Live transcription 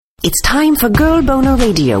It's time for Girl Boner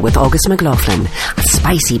Radio with August McLaughlin. A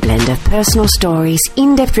spicy blend of personal stories,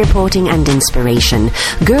 in-depth reporting and inspiration.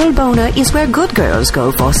 Girl Boner is where good girls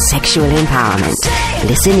go for sexual empowerment.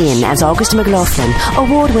 Listen in as August McLaughlin,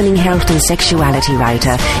 award-winning health and sexuality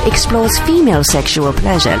writer, explores female sexual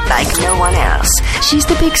pleasure like no one else. She's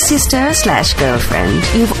the big sister / girlfriend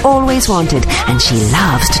you've always wanted, and she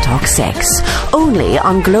loves to talk sex. Only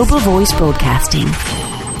on Global Voice Broadcasting.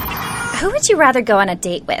 Who would you rather go on a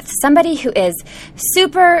date with? Somebody who is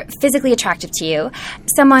super physically attractive to you,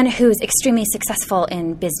 someone who's extremely successful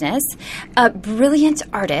in business, a brilliant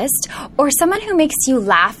artist, or someone who makes you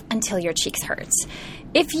laugh until your cheeks hurt?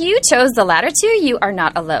 If you chose the latter two, you are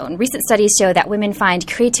not alone. Recent studies show that women find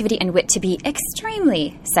creativity and wit to be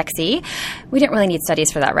extremely sexy. We didn't really need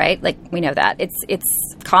studies for that, right? Like, we know that. It's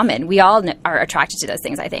common. We all are attracted to those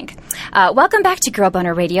things, I think. Welcome back to Girl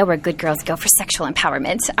Boner Radio, where good girls go for sexual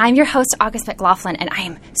empowerment. I'm your host, August McLaughlin, and I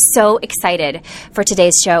am so excited for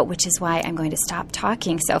today's show, which is why I'm going to stop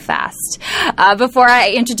talking so fast. Before I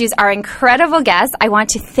introduce our incredible guest, I want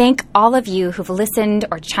to thank all of you who've listened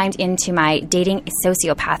or chimed into my Dating a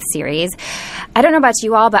Sociopath series. I don't know about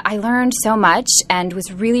you all, but I learned so much and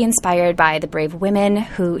was really inspired by the brave women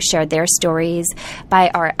who shared their stories, by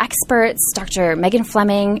our experts, Dr. Megan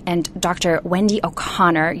Fleming and Dr. Wendy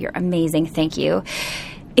O'Connor. You're amazing. Thank you.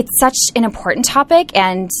 It's such an important topic,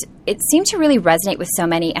 and it seemed to really resonate with so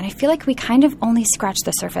many, and I feel like we kind of only scratched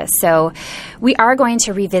the surface. So we are going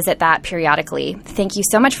to revisit that periodically. Thank you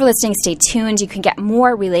so much for listening. Stay tuned. You can get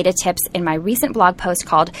more related tips in my recent blog post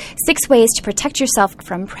called 6 Ways to Protect Yourself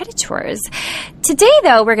from Predators. Today,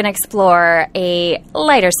 though, we're going to explore a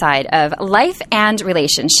lighter side of life and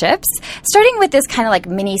relationships, starting with this kind of like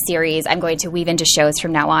mini-series I'm going to weave into shows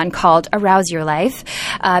from now on called Arouse Your Life,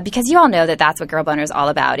 because you all know that that's what Girl Boner is all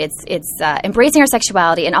about. It's embracing our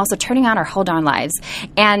sexuality and also turning on our whole darn lives.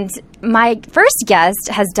 And my first guest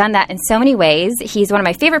has done that in so many ways. He's one of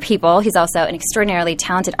my favorite people. He's also an extraordinarily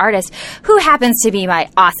talented artist who happens to be my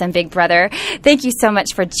awesome big brother. Thank you so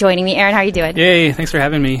much for joining me, Aaron. How are you doing? Yay, thanks for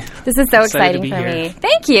having me. This is so exciting for me.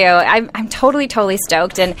 Thank you. I'm totally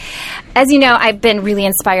stoked. And as you know, I've been really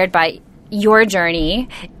inspired by your journey.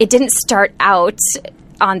 It didn't start out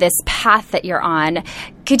on this path that you're on.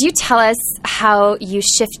 Could you tell us how you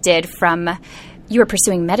shifted from... You were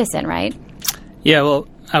pursuing medicine, right? Yeah, well,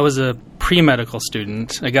 I was a pre-medical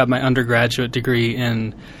student. I got my undergraduate degree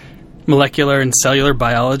in molecular and cellular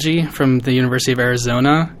biology from the University of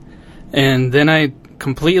Arizona. And then I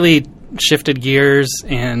completely shifted gears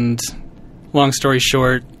and, long story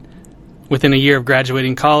short, within a year of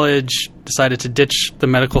graduating college, decided to ditch the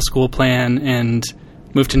medical school plan and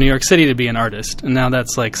moved to New York City to be an artist. And now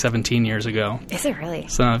that's like 17 years ago. Is it really?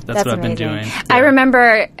 So that's what I've been doing. Yeah. I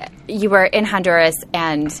remember you were in Honduras,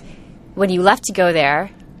 and when you left to go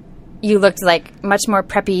there, you looked like much more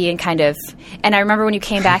preppy and kind of... And I remember when you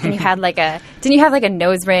came back and you had like a... Didn't you have like a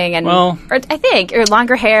nose ring? And, or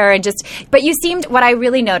longer hair and just... But you seemed... What I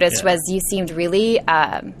really noticed was you seemed really...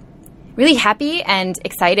 really happy and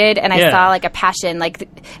excited, and I saw like a passion, like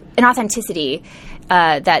an authenticity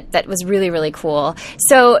that was really, really cool.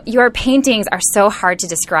 So your paintings are so hard to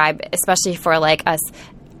describe, especially for like us,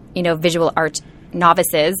 visual art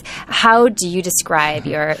novices. How do you describe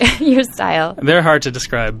your style? They're hard to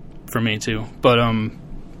describe for me too, but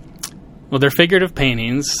they're figurative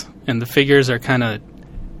paintings, and the figures are kind of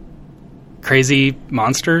crazy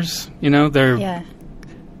monsters. They're a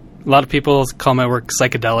lot of people call my work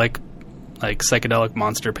psychedelic, like psychedelic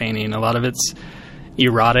monster painting. A lot of it's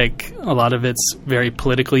erotic. A lot of it's very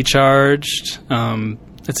politically charged.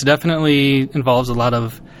 It's definitely involves a lot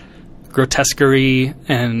of grotesquerie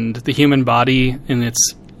and the human body in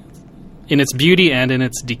its beauty and in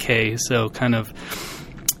its decay. So kind of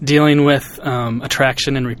dealing with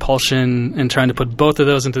attraction and repulsion and trying to put both of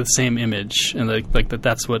those into the same image. And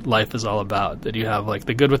that's what life is all about, that you have like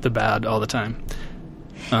the good with the bad all the time.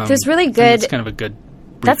 There's really good... It's kind of a good...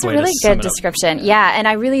 That's a really good description. Yeah, and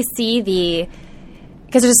I really see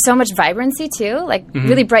because there's so much vibrancy too, like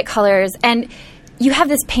really bright colors, and you have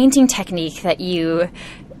this painting technique that you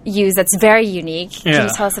use that's very unique. Yeah. Can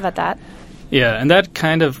you tell us about that? Yeah, and that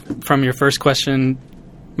kind of, from your first question,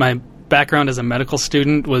 my background as a medical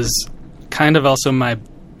student was kind of also my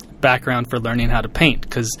background for learning how to paint,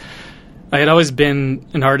 because I had always been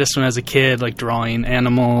an artist when I was a kid, like drawing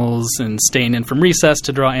animals and staying in from recess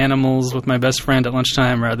to draw animals with my best friend at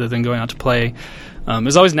lunchtime rather than going out to play. It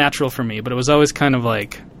was always natural for me, but it was always kind of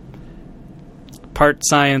like part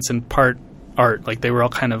science and part art. Like they were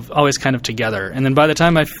all always kind of together. And then by the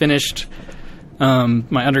time I finished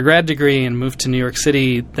my undergrad degree and moved to New York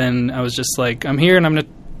City, then I was just like, I'm here and I'm going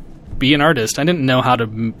to be an artist. I didn't know how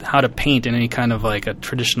to paint in any kind of like a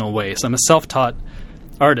traditional way. So I'm a self-taught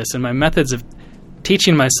artist, and my methods of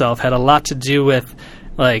teaching myself had a lot to do with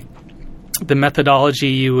like the methodology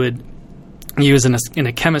you would use in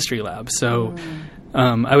a chemistry lab. So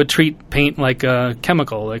I would treat paint like a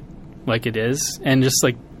chemical, like it is, and just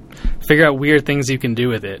like figure out weird things you can do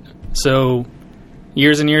with it. So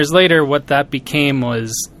years and years later, what that became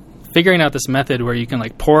was figuring out this method where you can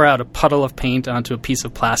like pour out a puddle of paint onto a piece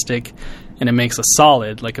of plastic and it makes a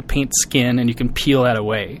solid, like a paint skin, and you can peel that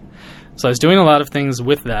away. So I was doing a lot of things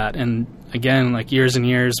with that, and again, like years and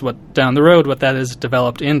years down the road, what that has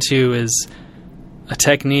developed into is a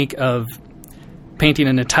technique of painting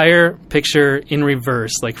an entire picture in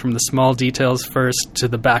reverse, like from the small details first to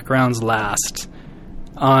the backgrounds last,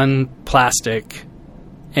 on plastic,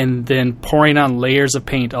 and then pouring on layers of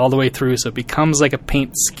paint all the way through so it becomes like a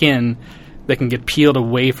paint skin that can get peeled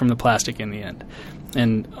away from the plastic in the end.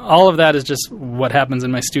 And all of that is just what happens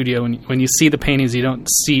in my studio. When you see the paintings, you don't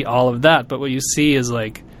see all of that, but what you see is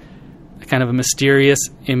like a kind of a mysterious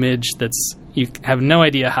image that's, you have no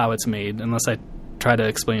idea how it's made unless I try to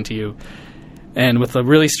explain to you. And with a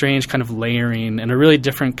really strange kind of layering and a really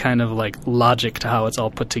different kind of like logic to how it's all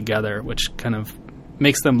put together, which kind of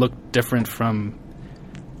makes them look different from,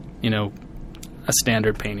 a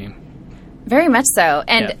standard painting. Very much so.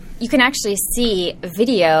 And you can actually see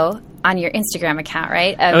video on your Instagram account,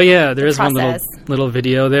 right? There is one little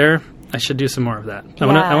video there. I should do some more of that.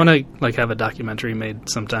 I want to like have a documentary made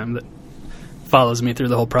sometime that follows me through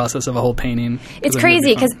the whole process of a whole painting. It's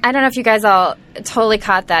crazy because I don't know if you guys all totally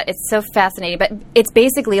caught that. It's so fascinating, but it's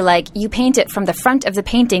basically like you paint it from the front of the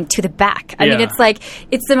painting to the back. I mean, it's like,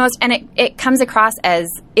 it's the most, and it comes across as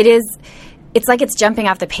it's like it's jumping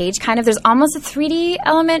off the page kind of. There's almost a 3D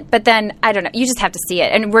element, but then, I don't know, you just have to see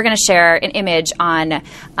it. And we're going to share an image on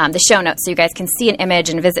the show notes so you guys can see an image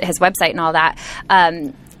and visit his website and all that.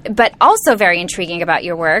 But also very intriguing about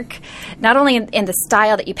your work, not only in the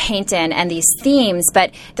style that you paint in and these themes,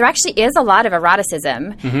 but there actually is a lot of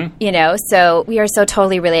eroticism, so we are so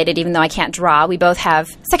totally related, even though I can't draw. We both have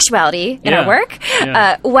sexuality in our work.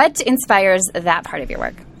 Yeah. What inspires that part of your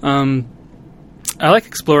work? I like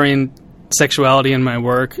exploring sexuality in my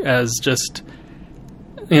work as just,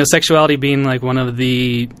 sexuality being like one of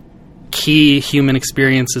the key human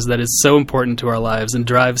experiences that is so important to our lives and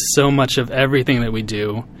drives so much of everything that we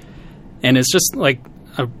do. And it's just like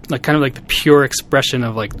kind of like the pure expression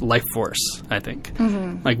of like life force, I think.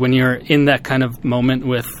 Mm-hmm. Like when you're in that kind of moment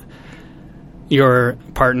with your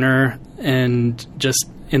partner and just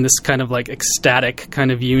in this kind of like ecstatic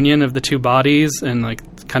kind of union of the two bodies and like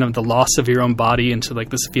kind of the loss of your own body into like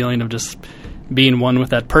this feeling of just being one with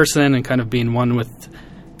that person and kind of being one with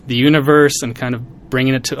the universe and kind of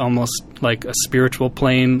bringing it to almost like a spiritual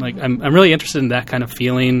plane. Like I'm really interested in that kind of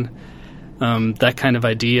feeling, that kind of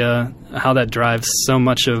idea, how that drives so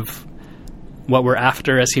much of what we're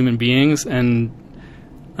after as human beings, and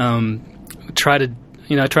try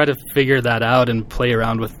to figure that out and play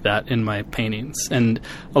around with that in my paintings. And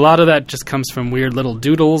a lot of that just comes from weird little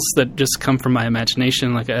doodles that just come from my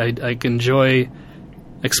imagination. Like I enjoy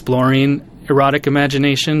exploring erotic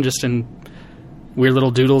imagination just in weird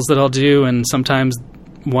little doodles that I'll do, and sometimes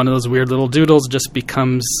one of those weird little doodles just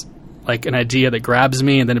becomes like an idea that grabs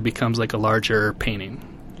me, and then it becomes like a larger painting.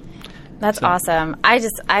 That's awesome. I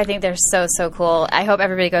think they're so cool. I hope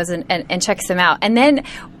everybody goes and checks them out. And then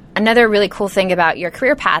another really cool thing about your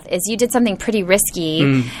career path is you did something pretty risky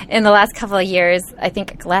in the last couple of years,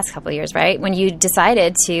 right? When you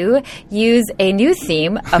decided to use a new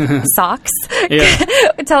theme of socks.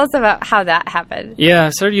 Tell us about how that happened. Yeah, I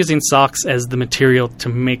started using socks as the material to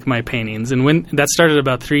make my paintings. And when that started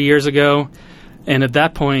about 3 years ago, and at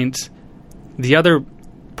that point, the other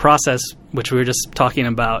process, which we were just talking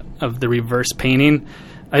about, of the reverse painting,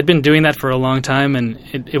 I'd been doing that for a long time, and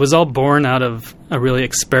it was all born out of a really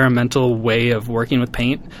experimental way of working with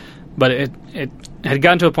paint. But it had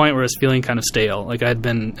gotten to a point where it was feeling kind of stale. Like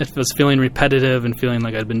it was feeling repetitive and feeling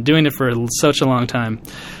like I'd been doing it for such a long time.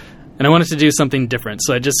 And I wanted to do something different.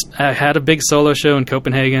 So I had a big solo show in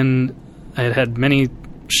Copenhagen. I had many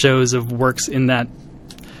shows of works in that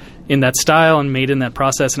style and made in that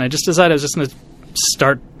process. And I just decided I was just going to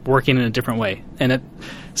start working in a different way. And it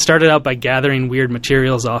started out by gathering weird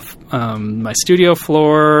materials off my studio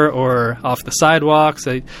floor or off the sidewalks.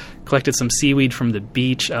 I collected some seaweed from the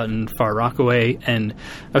beach out in Far Rockaway, and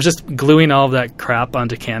I was just gluing all of that crap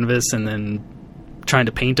onto canvas and then trying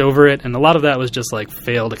to paint over it. And a lot of that was just like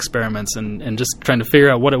failed experiments and just trying to figure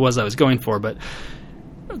out what it was I was going for. But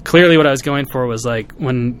clearly what I was going for was like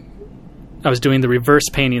when I was doing the reverse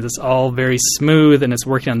painting, it's all very smooth and it's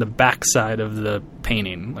working on the back side of the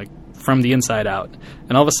painting, like from the inside out.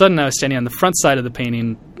 And all of a sudden I was standing on the front side of the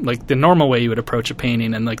painting, like the normal way you would approach a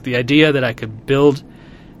painting, and like the idea that I could build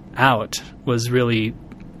out was really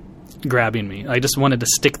grabbing me. I just wanted to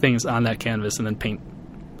stick things on that canvas and then paint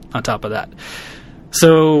on top of that.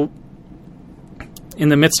 So in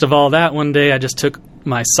the midst of all that, one day I just took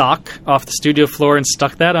my sock off the studio floor and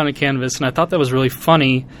stuck that on a canvas, and I thought that was really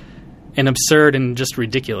funny and absurd and just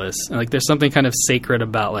ridiculous. And like there's something kind of sacred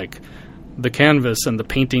about like the canvas and the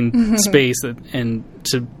painting space, and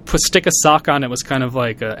to stick a sock on it was kind of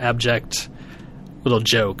like an abject little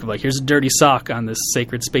joke of like, here's a dirty sock on this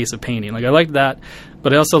sacred space of painting. Like I liked that,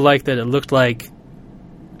 but I also liked that it looked like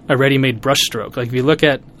a ready-made brush stroke. Like if you look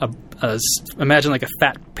at imagine like a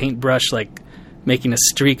fat paintbrush like making a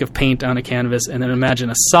streak of paint on a canvas, and then imagine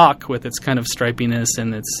a sock with its kind of stripiness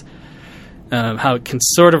and its how it can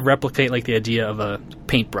sort of replicate like the idea of a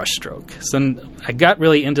paintbrush stroke. So I got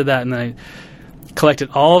really into that, and then I collected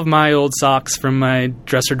all of my old socks from my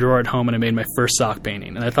dresser drawer at home, and I made my first sock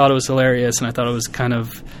painting. And I thought it was hilarious, and I thought it was kind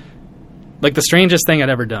of like the strangest thing I'd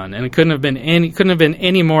ever done. And it couldn't have been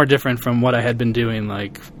any more different from what I had been doing,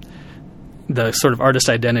 like the sort of artist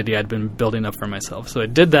identity I'd been building up for myself. So I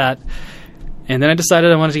did that. And then I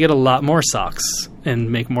decided I wanted to get a lot more socks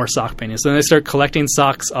and make more sock paintings. So then I started collecting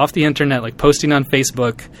socks off the internet, like posting on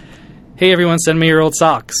Facebook, hey, everyone, send me your old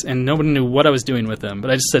socks. And nobody knew what I was doing with them.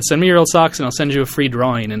 But I just said, send me your old socks and I'll send you a free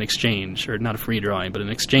drawing in exchange. Or not a free drawing, but an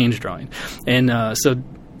exchange drawing. And so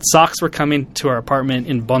socks were coming to our apartment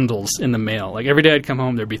in bundles in the mail. Like every day I'd come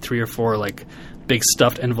home, there'd be 3 or 4 like big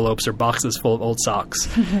stuffed envelopes or boxes full of old socks.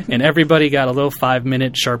 And everybody got a little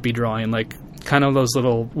 5-minute Sharpie drawing, like kind of those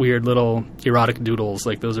little weird little erotic doodles.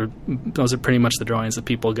 Like those are pretty much the drawings that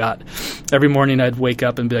people got. Every morning I'd wake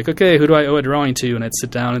up and be like, okay, who do I owe a drawing to? And I'd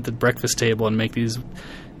sit down at the breakfast table and make these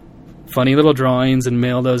funny little drawings and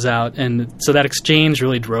mail those out. And so that exchange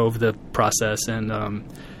really drove the process. And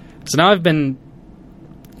so now I've been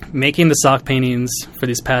making the sock paintings for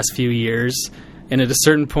these past few years, and at a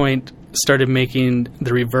certain point started making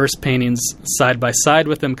the reverse paintings side by side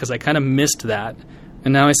with them because I kind of missed that.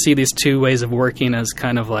 And now I see these two ways of working as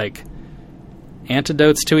kind of like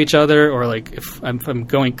antidotes to each other, or like if I'm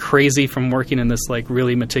going crazy from working in this like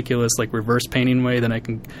really meticulous like reverse painting way, then I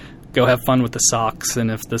can go have fun with the socks. And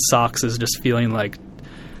if the socks is just feeling like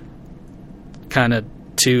kind of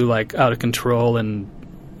too like out of control and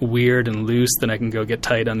weird and loose, then I can go get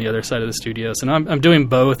tight on the other side of the studio. So now I'm doing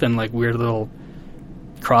both, and like weird little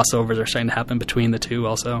crossovers are starting to happen between the two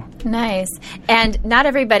also. Nice. And not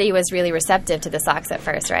everybody was really receptive to the socks at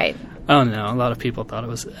first, right? Oh no, a lot of people thought it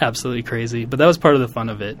was absolutely crazy, but that was part of the fun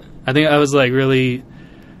of it. I think I was like really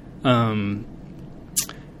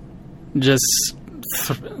just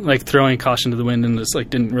like throwing caution to the wind, and just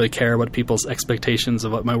like didn't really care what people's expectations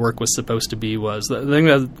of what my work was supposed to be was. I think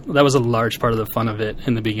that was a large part of the fun of it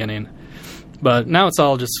in the beginning. But now it's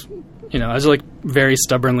all just, you know, I was like very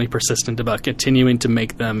stubbornly persistent about continuing to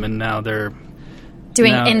make them, and now they're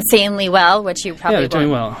doing insanely well, which you probably they're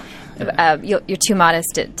doing well. Yeah. You're too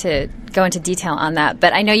modest to go into detail on that,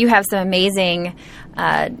 but I know you have some amazing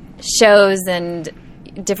shows and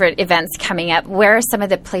different events coming up. Where are some of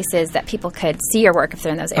the places that people could see your work if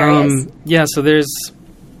they're in those areas? So there's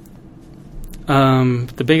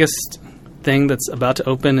the biggest thing that's about to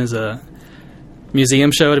open is a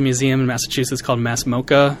museum show at a museum in Massachusetts called Mass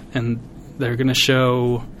MoCA, and they're going to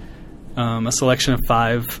show a selection of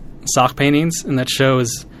 5 sock paintings, and that show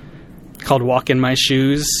is called Walk in My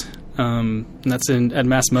Shoes, and that's at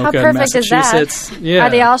Mass MoCA in Massachusetts. Is that? Yeah. Are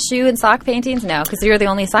they all shoe and sock paintings? No, because you're the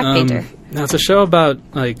only sock painter. No, it's a show about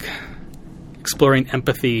like exploring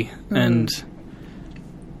empathy, and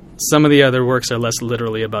some of the other works are less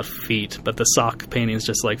literally about feet, but the sock paintings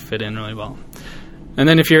just like fit in really well. And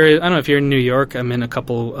then if you're in New York, I'm in a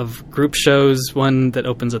couple of group shows, one that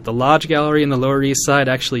opens at the Lodge Gallery in the Lower East Side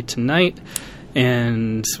actually tonight,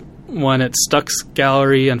 and one at Stuck's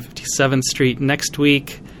Gallery on 57th Street next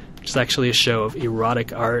week, which is actually a show of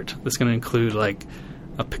erotic art that's going to include like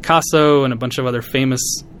a Picasso and a bunch of other famous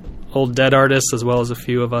old dead artists, as well as a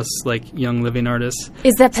few of us like young living artists.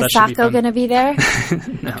 Is that Picasso going to be there?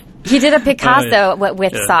 No. He did a Picasso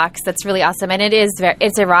with socks. That's really awesome, and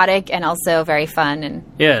it's erotic and also very fun. And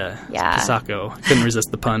yeah. Picasso. Couldn't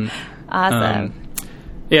resist the pun. Awesome.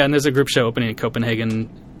 And there's a group show opening in Copenhagen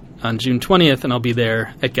on June 20th, and I'll be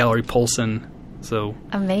there at Gallery Polsen So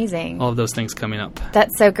amazing. All of those things coming up.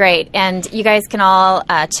 That's so great. And you guys can all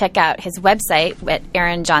check out his website at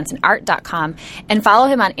aaronjohnsonart.com and follow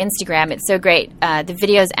him on Instagram. It's so great. The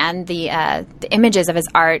videos and the images of his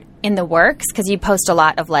art in the works, because you post a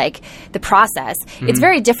lot of like the process. Mm-hmm. It's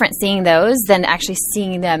very different seeing those than actually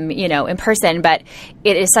seeing them, in person. But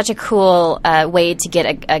it is such a cool way to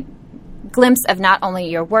get a glimpse of not only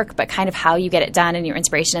your work, but kind of how you get it done and your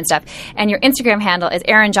inspiration and stuff. And your Instagram handle is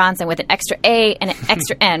Aaron Johnson with an extra A and an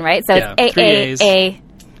extra N, right? So it's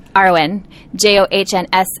AAARON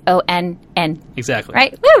JOHNSONN. Exactly.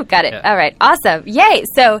 Right? Woo! Got it. Yeah. All right. Awesome. Yay.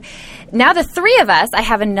 So now the three of us, I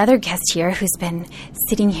have another guest here who's been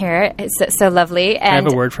sitting here. It's so lovely. And I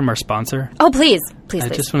have a word from our sponsor. Oh, please. I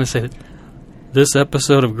just want to say that this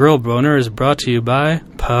episode of Girl Boner is brought to you by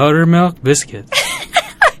Powder Milk Biscuits.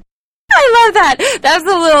 I love that. That's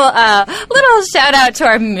a little shout out to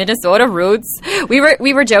our Minnesota roots. We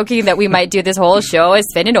were joking that we might do this whole show as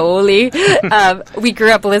Finn and Oli. We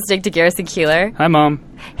grew up listening to Garrison Keillor. Hi, Mom.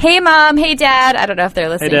 Hey, Mom. Hey, Dad. I don't know if they're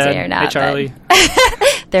listening to you or not. Hey, Charlie.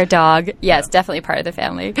 Their dog. Yes, definitely part of the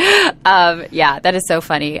family. Yeah, that is so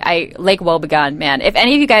funny. Lake Wobegon, man. If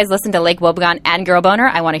any of you guys listen to Lake Wobegon and Girl Boner,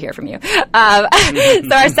 I want to hear from you. So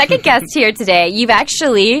our second guest here today, you've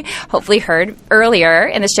actually hopefully heard earlier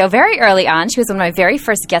in the show, very early on. She was one of my very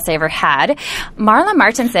first guests I ever had. Marla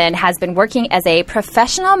Martinson has been working as a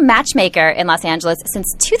professional matchmaker in Los Angeles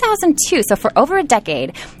since 2002, so for over a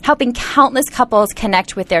decade, helping countless couples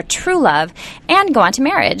connect with their true love and go on to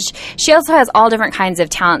marriage. She also has all different kinds of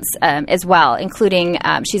talents as well, including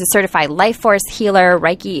she's a certified life force healer,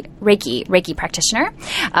 Reiki practitioner,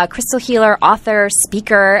 crystal healer, author,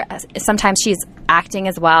 speaker. Sometimes she's acting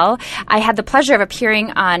as well. I had the pleasure of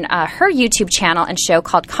appearing on her YouTube channel and show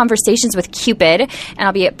called Conversations with Cupid, and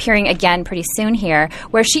I'll be appearing again pretty soon here,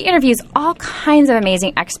 where she interviews all kinds of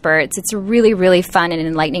amazing experts. It's a really, really fun and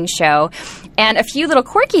enlightening show. And a few little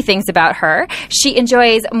quirky things about her. She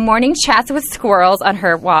enjoys morning chats with squirrels on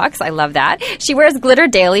her walks. I love that. She wears glitter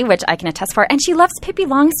daily, which I can attest for, and she loves Pippi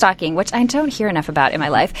Longstocking, which I don't hear enough about in my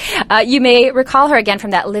life. You may recall her again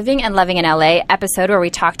from that Living and Loving in LA episode where we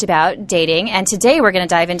talked about dating, and today we're going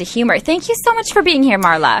to dive into humor. Thank you so much for being here,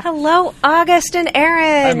 Marla. Hello, August and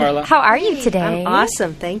Aaron. Hi, Marla. How are you today? I'm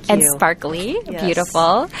awesome, thank you. And sparkly. Yes.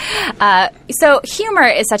 Beautiful. So humor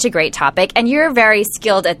is such a great topic, and you're very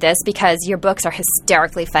skilled at this because your books are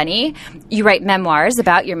hysterically funny. You write memoirs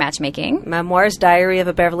about your matchmaking. Memoirs, Diary of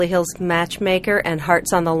a Beverly Hills Matchmaker, and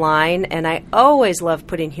Hearts on the Line, and I always love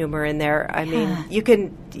putting humor in there. I mean, you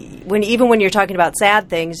can, even when you're talking about sad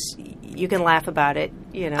things, you can laugh about it,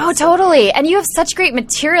 Oh, totally. And you have such great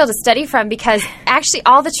material to study from because actually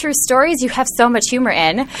all the true stories you have so much humor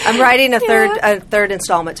in. I'm writing a third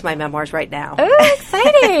installment to my memoirs right now. Oh,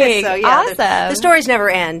 exciting. So, yeah, awesome. The stories never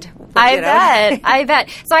end. I bet.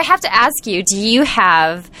 So I have to ask you, do you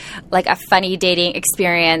have like a funny dating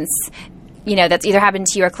experience, that's either happened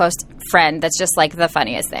to you or a close friend that's just like the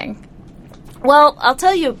funniest thing? Well, I'll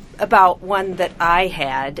tell you about one that I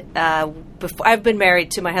had. I've been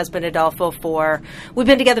married to my husband Adolfo we've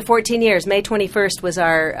been together 14 years. May 21st was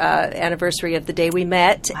our anniversary of the day we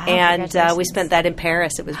met, and we spent that in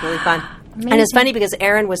Paris. It was really fun. Amazing. And it's funny because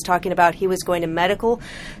Aaron was talking about he was going to medical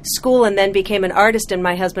school and then became an artist, and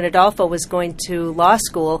my husband Adolfo was going to law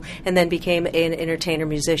school and then became an entertainer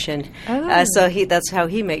musician. So that's how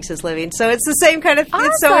he makes his living. So it's the same kind of. Awesome.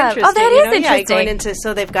 It's so interesting. Oh, that is interesting. Going into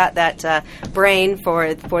so they've got that brain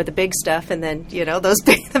for the big stuff, and then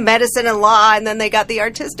the medicine and law, and then they got the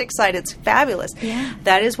artistic side. It's fabulous. Yeah.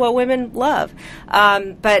 That is what women love.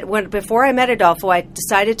 But before I met Adolfo, I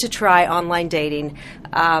decided to try online dating.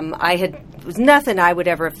 It was nothing I would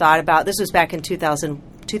ever have thought about. This was back in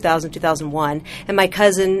 2001, and my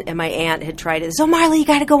cousin and my aunt had tried it. So, Marla, you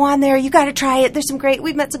got to go on there. You got to try it.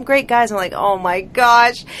 We've met some great guys. I'm like, oh my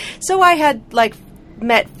gosh. So I had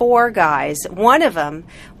met 4 guys. One of them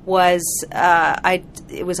was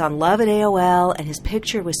it was on Love at AOL, and his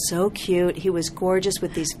picture was so cute. He was gorgeous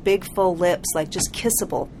with these big full lips, just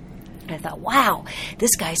kissable. And I thought, wow,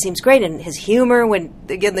 this guy seems great. And his humor, when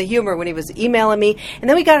he was emailing me. And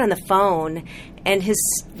then we got on the phone, and his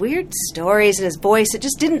weird stories and his voice, it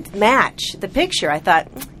just didn't match the picture. I thought,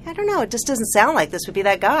 I don't know, it just doesn't sound like this would be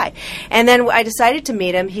that guy. And then I decided to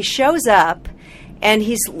meet him. He shows up, and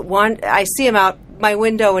I see him out my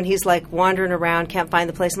window, and he's wandering around, can't find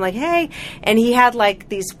the place. I'm like, hey. And he had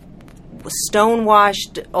these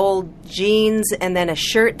stone-washed old jeans and then a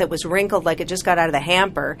shirt that was wrinkled like it just got out of the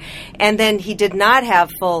hamper. And then he did not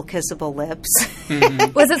have full kissable lips.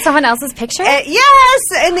 Mm-hmm. Was it someone else's picture? Yes.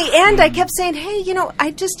 In the end, I kept saying, hey, you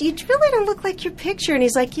really don't look like your picture. And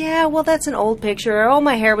he's like, yeah, well, that's an old picture. Or, oh,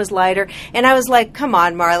 my hair was lighter. And I was like, come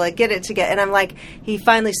on, Marla, get it together. And I'm like, he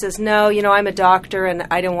finally says, no, I'm a doctor and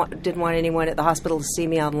I didn't want anyone at the hospital to see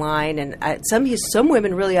me online. And some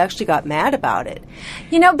women really actually got mad about it.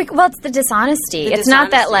 Well, it's the dishonesty. It's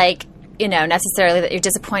not that, like, necessarily that you're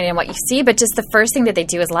disappointed in what you see, but just the first thing that they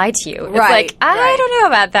do is lie to you. It's like, I don't know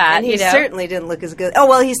about that. And he certainly didn't look as good. Oh,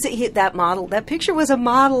 well, that picture was a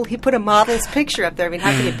model. He put a model's picture up there. I mean,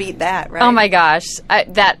 how can you beat that, right? Oh, my gosh.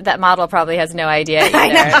 That model probably has no idea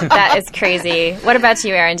either. That is crazy. What about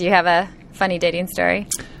you, Aaron? Do you have a funny dating story?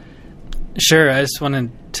 Sure. I just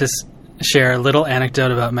wanted to share a little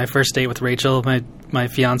anecdote about my first date with Rachel, my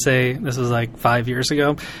fiance. This was like 5 years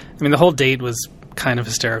ago. I mean, the whole date was kind of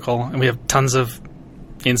hysterical, and we have tons of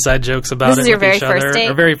inside jokes about it with each other. This is your very first date?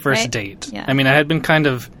 Our very first right? date. Yeah. I mean, I had been kind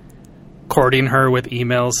of courting her with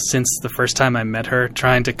emails since the first time I met her,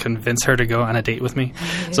 trying to convince her to go on a date with me.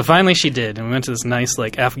 So finally she did, and we went to this nice,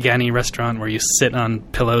 like, Afghani restaurant where you sit on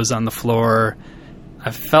pillows on the floor.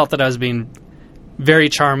 I felt that I was being very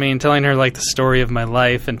charming, telling her, like, the story of my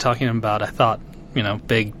life and talking about, I thought,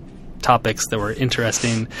 big topics that were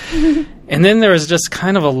interesting. And then there was just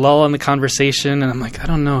kind of a lull in the conversation, and I'm like, I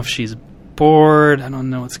don't know if she's bored, I don't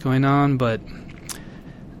know what's going on, but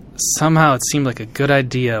somehow it seemed like a good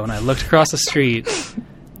idea when I looked across the street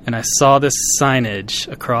and I saw this signage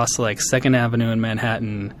across, like, 2nd Avenue in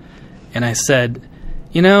Manhattan, and I said,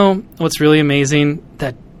 what's really amazing?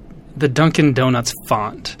 That the Dunkin' Donuts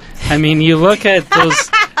font. I mean, you look at those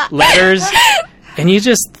letters and you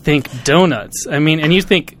just think donuts. I mean, and you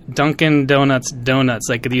think Dunkin' Donuts donuts.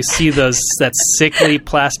 Like, you see that sickly,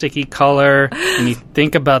 plasticky color, and you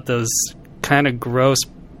think about those kind of gross,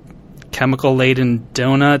 chemical-laden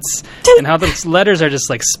donuts, and how those letters are just,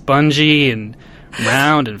 like, spongy and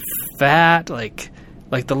round and fat. Like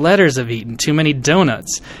the letters have eaten too many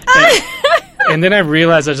donuts. And then I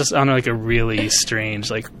realized I was just on, like, a really strange,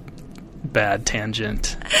 like, bad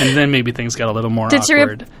tangent, and then maybe things got a little more awkward. Did you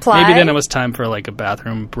reply? Maybe then it was time for, like, a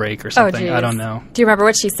bathroom break or something. I don't know. Do you remember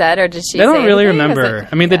what she said, or did she? I don't really remember.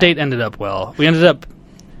 I mean, the date ended up well. We ended up.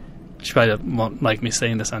 She probably won't like me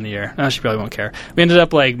saying this on the air. No, she probably won't care. We ended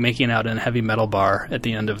up, like, making out in a heavy metal bar at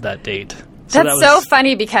the end of that date. So that's so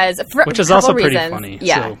funny because for which is a couple also reasons, pretty funny.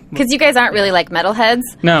 Yeah, because you guys aren't really like metalheads.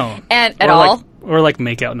 No, and at all. Or like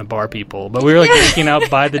make out in a bar people, but we were, like, making out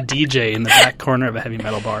by the DJ in the back corner of a heavy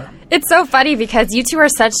metal bar. It's so funny because you two are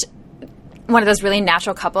such one of those really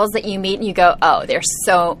natural couples that you meet and you go, oh, they're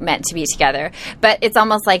so meant to be together. But it's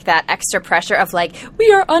almost like that extra pressure of, like,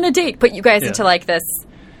 we are on a date, put you guys into, like, this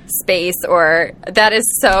space, or that is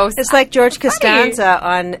so it's like George Costanza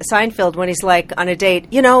on Seinfeld when he's like on a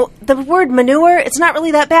date, the word manure, it's not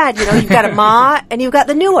really that bad, you've got a ma and you've got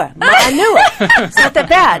the newer it's not that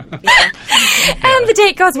bad, and the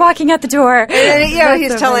date goes walking out the door, and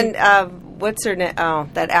he's telling what's her name? Oh,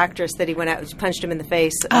 that actress that he went out, punched him in the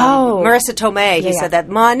face. Marissa Tomei. He said that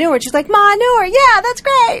ma newer. She's like, ma newer. Yeah, that's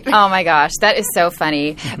great. Oh my gosh, that is so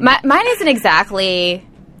funny. Mine isn't exactly.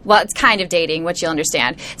 Well, it's kind of dating, which you'll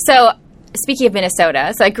understand. So, speaking of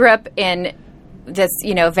Minnesota, so I grew up in this,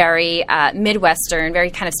 very Midwestern, very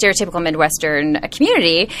kind of stereotypical Midwestern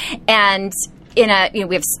community, and in a,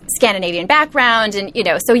 we have Scandinavian background, and,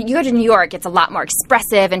 so you go to New York, it's a lot more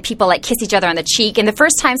expressive, and people, like, kiss each other on the cheek, and the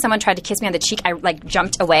first time someone tried to kiss me on the cheek, I, like,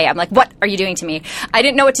 jumped away. I'm like, what are you doing to me? I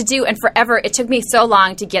didn't know what to do, and forever, it took me so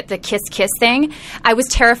long to get the kiss-kiss thing. I was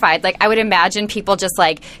terrified. Like, I would imagine people just,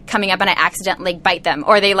 like, coming up and I accidentally bite them,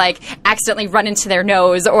 or they, like, accidentally run into their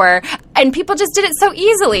nose, and people just did it so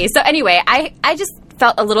easily. So anyway, I just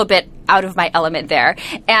felt a little bit out of my element there.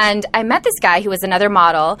 And I met this guy who was another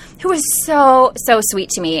model who was so sweet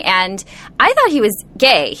to me. And I thought he was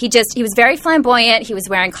gay. He was very flamboyant. He was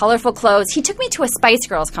wearing colorful clothes. He took me to a Spice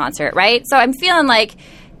Girls concert, right? So I'm feeling like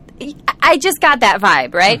I just got that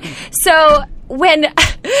vibe, right? So when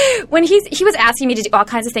he was asking me to do all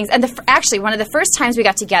kinds of things, and actually one of the first times we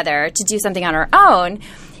got together to do something on our own,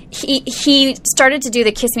 he started to do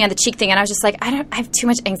the kiss me on the cheek thing, and I was just like, I have too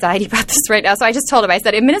much anxiety about this right now. So I just told him, I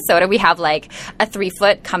said, in Minnesota, we have, like, a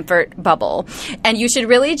 3-foot comfort bubble, and you should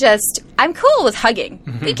really I'm cool with hugging.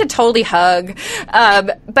 Mm-hmm. We could totally hug,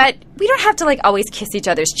 but we don't have to, like, always kiss each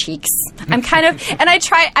other's cheeks. I'm kind of, and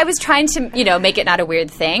I was trying to, make it not a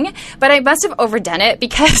weird thing, but I must have overdone it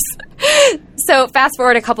because, so fast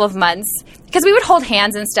forward a couple of months, because we would hold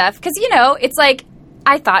hands and stuff, because, it's like,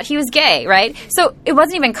 I thought he was gay, right? So it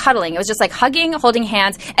wasn't even cuddling. It was just like hugging, holding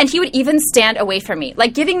hands, and he would even stand away from me,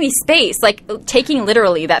 like giving me space, like taking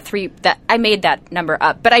literally that I made that number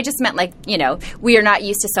up. But I just meant like, we are not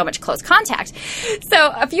used to so much close contact.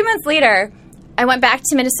 So a few months later, I went back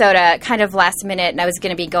to Minnesota kind of last minute, and I was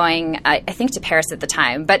going to be going, I think, to Paris at the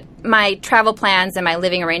time. But my travel plans and my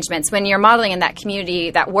living arrangements, when you're modeling in that community,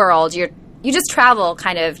 that world, you just travel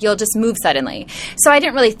kind of, you'll just move suddenly. So I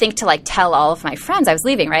didn't really think to like tell all of my friends I was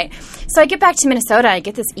leaving, right? So I get back to Minnesota, I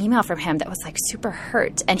get this email from him that was like super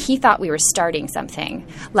hurt. And he thought we were starting something,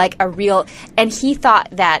 like and he thought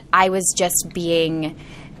that I was just he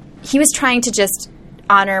was trying to just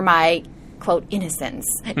honor my, quote, innocence,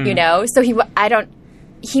 So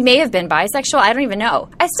he may have been bisexual. I don't even know.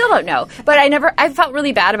 I still don't know. But I felt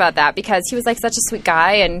really bad about that because he was like such a sweet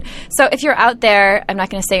guy. And so if you're out there, I'm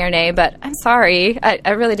not going to say your name, but I'm sorry.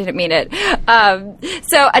 I really didn't mean it.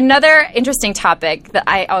 So another interesting topic that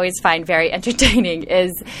I always find very entertaining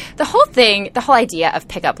is the whole idea of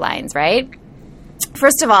pickup lines, right?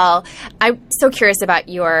 First of all, I'm so curious about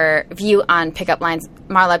your view on pickup lines,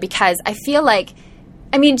 Marla, because I feel like,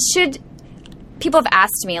 people have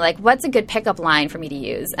asked me, like, what's a good pickup line for me to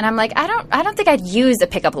use? And I'm like, I don't think I'd use a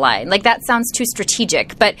pickup line. Like, that sounds too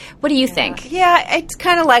strategic. But what do you think? Yeah, it's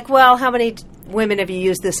kind of like, well, how many women have you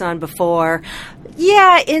used this on before?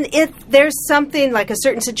 Yeah, if there's something, like a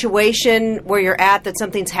certain situation where you're at that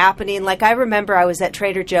something's happening. Like, I remember I was at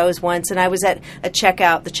Trader Joe's once, and I was at the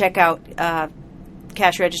checkout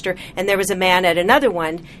cash register, and there was a man at another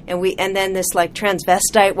one, and then this like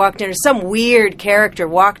transvestite walked in, or some weird character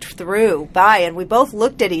walked by, and we both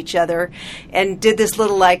looked at each other and did this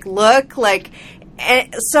little like look, like,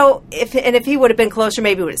 and so if he would have been closer,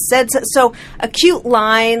 maybe would have said so a cute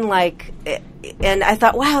line, like, and I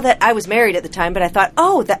thought, wow, that I was married at the time, but I thought,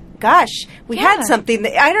 oh, that, gosh, we had something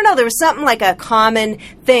that, I don't know, there was something like a common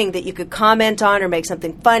thing that you could comment on or make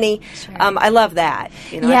something funny. Sure. I love that.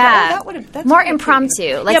 Yeah, that's more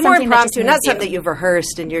impromptu. Like more impromptu, not something that you've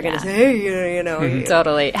rehearsed and you're going to say, hey, Mm-hmm.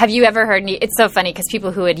 Totally. Have you ever heard? It's so funny because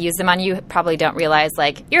people who would use them on you probably don't realize,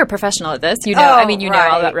 like, you're a professional at this. You know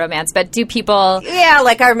all about romance, but do people? Yeah,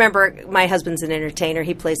 like I remember my husband's an entertainer.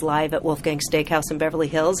 He plays live at Wolfgang Steakhouse in Beverly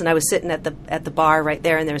Hills, and I was sitting at the bar right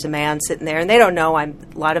there, and there was a man sitting there, and they don't know. A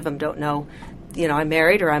lot of them don't know, I'm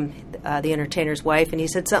married or I'm the entertainer's wife, and he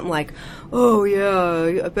said something like, "Oh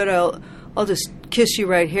yeah, I bet I'll just kiss you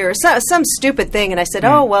right here," or some stupid thing, and I said,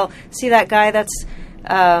 "Oh well, see that guy? That's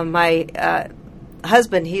my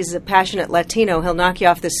husband. He's a passionate Latino. He'll knock you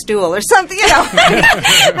off this stool or something."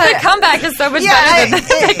 The comeback is so much better than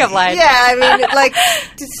the pickup line. Yeah, like.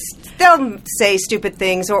 They'll say stupid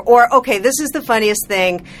things, or okay, this is the funniest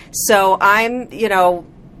thing. So I'm,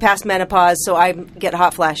 past menopause, so I get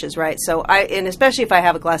hot flashes, right? So and especially if I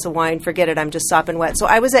have a glass of wine, forget it, I'm just sopping wet. So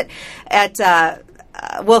I was at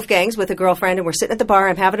Wolfgang's with a girlfriend, and we're sitting at the bar.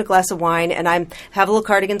 I'm having a glass of wine, and I have a little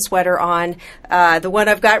cardigan sweater on, the one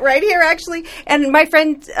I've got right here, actually. And my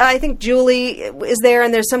friend, I think Julie, is there,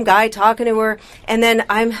 and there's some guy talking to her. And then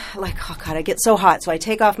I'm like, oh, God, I get so hot. So I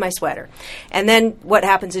take off my sweater. And then what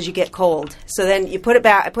happens is you get cold. So then you put it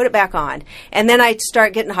back. I put it back on. And then I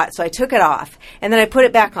start getting hot. So I took it off. And then I put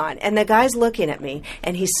it back on. And the guy's looking at me,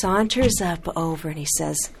 and he saunters up over, and he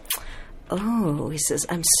says, "Oh," he says,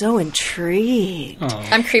 "I'm so intrigued." Oh.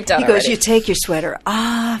 I'm creeped out. He goes, already. "You take your sweater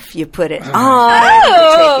off, you put it on,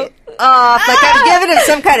 you take it off." Like I'm giving him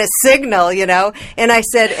some kind of signal, And I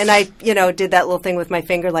said, and I, did that little thing with my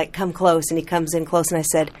finger, like, "Come close." And he comes in close, and I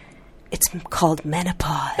said, "It's called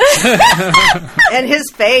menopause." And his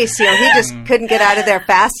face, he just couldn't get out of there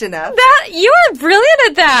fast enough. You are brilliant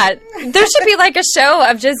at that. There should be like a show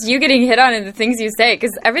of just you getting hit on and the things you say,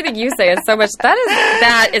 because everything you say is so much.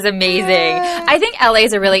 That is amazing. I think LA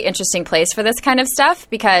is a really interesting place for this kind of stuff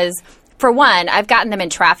because, for one, I've gotten them in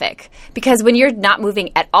traffic because when you're not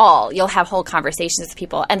moving at all, you'll have whole conversations with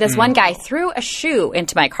people. And this one guy threw a shoe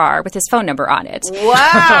into my car with his phone number on it.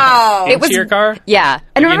 Wow. It was your car? Yeah.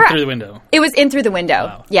 And remember, in through the window? It was in through the window.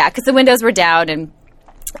 Wow. Yeah, because the windows were down. And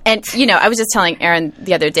I was just telling Aaron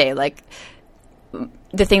the other day, like,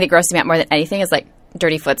 the thing that grosses me out more than anything is, like,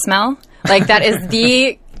 dirty foot smell. Like, that is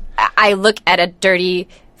I look at a dirty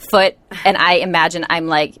foot and I imagine I'm,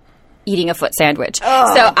 like, eating a foot sandwich.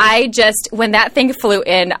 Oh. So I just, when that thing flew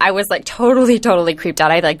in, I was like totally creeped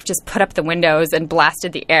out. I like just put up the windows and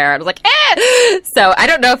blasted the air. I was like, eh! So I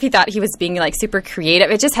don't know if he thought he was being like super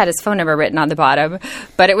creative. It just had his phone number written on the bottom,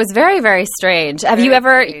 but it was very, very strange. Have you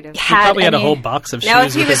ever had? He probably had a whole box of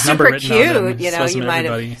shoes with his number written on them. You know, you might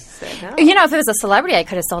have said no. You know, if it was a celebrity, I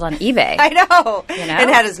could have sold on eBay. I know, and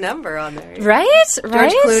had his number on there, right?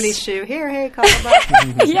 George Clooney's shoe. Here, hey, call him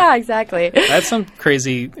up. Yeah, exactly. I had some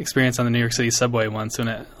crazy experience on the New York City subway once,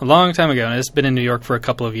 a long time ago, and I've been in New York for a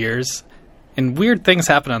couple of years. And weird things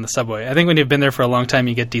happen on the subway. I think when you've been there for a long time,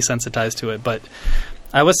 you get desensitized to it. But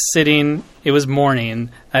I was sitting, it was morning.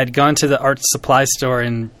 I had gone to the art supply store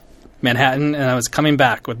in Manhattan, and I was coming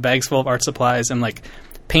back with bags full of art supplies and, like,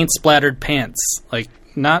 paint-splattered pants. Like,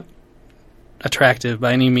 not attractive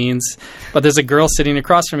by any means. But there's a girl sitting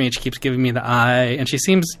across from me, and she keeps giving me the eye, and she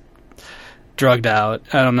seems drugged out.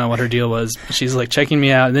 I don't know what her deal was. She's like checking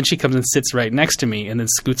me out, and then she comes and sits right next to me and then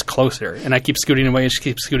scoots closer, and I keep scooting away and she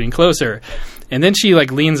keeps scooting closer, and then she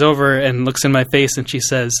like leans over and looks in my face and she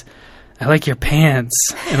says, "I like your pants."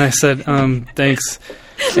 And I said, thanks.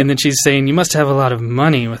 And then she's saying, "You must have a lot of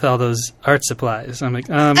money with all those art supplies." I'm like,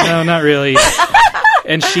 no, not really.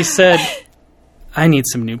 And she said, "I need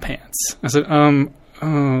some new pants." I said,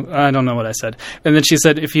 I don't know what I said. And then she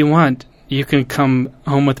said, "If you want, you can come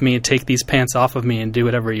home with me and take these pants off of me and do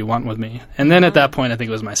whatever you want with me." And then at that point, I think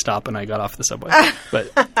it was my stop, and I got off the subway.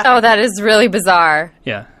 But oh, that is really bizarre.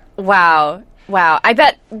 Yeah. Wow. I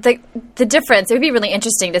bet the difference, it would be really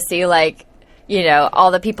interesting to see, like, you know,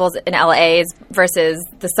 all the people in LA versus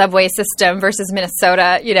the subway system versus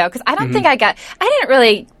Minnesota, you know, because I don't think I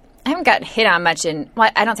haven't gotten hit on much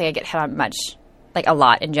I don't think I get hit on much, like a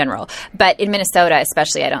lot in general. But in Minnesota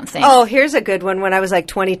especially, I don't think. Oh, here's a good one. When I was like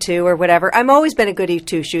 22 or whatever, I've always been a goody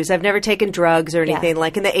two-shoes. I've never taken drugs or anything. Yeah.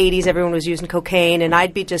 Like in the 80s, everyone was using cocaine, and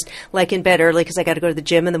I'd be just like in bed early because I got to go to the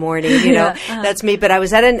gym in the morning, you know. That's me. But I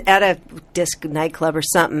was at a disc nightclub or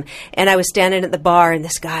something, and I was standing at the bar, and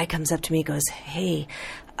this guy comes up to me and goes, "Hey,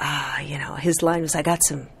 you know," his line was, "I got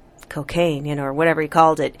some cocaine, you know," or whatever he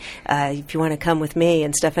called it, "if you want to come with me,"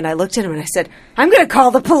 and stuff. And I looked at him and I said, "I'm going to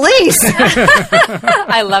call the police."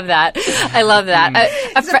 I love that.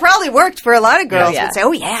 It probably worked for a lot of girls. Would say,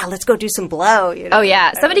 "Oh yeah, let's go do some blow." You know? Oh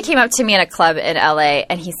yeah. Somebody came up to me in a club in LA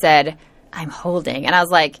and he said, "I'm holding," and I was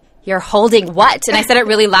like, "You're holding what?" And I said it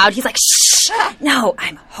really loud. He's like, "Shh, no,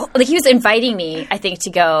 I'm like," he was inviting me, I think, to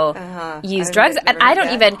go use drugs. And I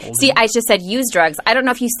don't even see. I just said use drugs. I don't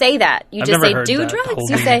know if you say that. You just say do drugs.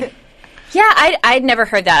 You say. Yeah, I'd never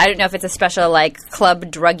heard that. I don't know if it's a special, like, club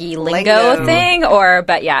druggy lingo thing,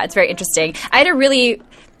 but yeah, it's very interesting. I had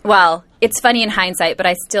it's funny in hindsight, but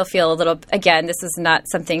I still feel a little, again, this is not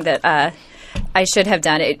something that I should have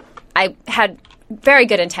done. I had very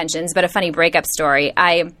good intentions, but a funny breakup story.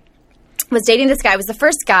 I was dating this guy. It was the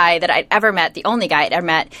first guy that I'd ever met, the only guy I'd ever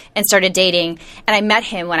met, and started dating. And I met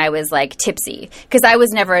him when I was, like, tipsy, because I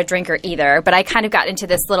was never a drinker either. But I kind of got into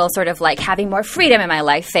this little sort of, like, having more freedom in my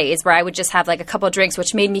life phase where I would just have, like, a couple drinks,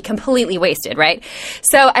 which made me completely wasted, right?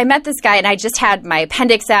 So I met this guy, and I just had my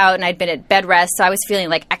appendix out, and I'd been at bed rest, so I was feeling,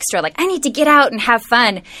 like, extra, like, I need to get out and have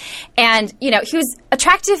fun. And, you know, he was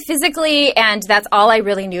attractive physically, and that's all I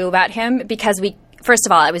really knew about him, because first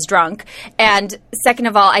of all, I was drunk, and second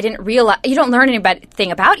of all, I didn't realize you don't learn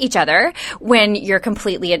anything about each other when you're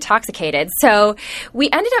completely intoxicated. So we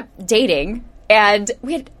ended up dating, and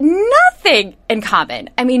we had nothing in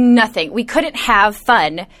common. I mean, nothing. We couldn't have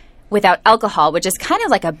fun without alcohol, which is kind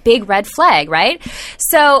of like a big red flag, right?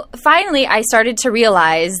 So finally, I started to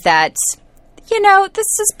realize that, you know,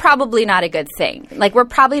 this is probably not a good thing. Like, we're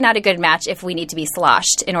probably not a good match if we need to be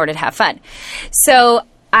sloshed in order to have fun. So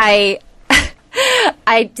I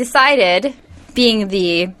decided, being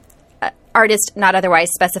the artist not otherwise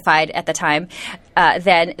specified at the time,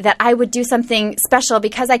 then, that I would do something special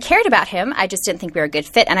because I cared about him. I just didn't think we were a good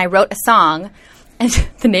fit. And I wrote a song, and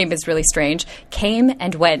the name is really strange, Came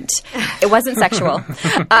and Went. It wasn't sexual.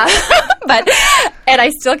 And I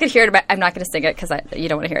still could hear it, but I'm not going to sing it because you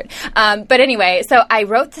don't want to hear it. But anyway, so I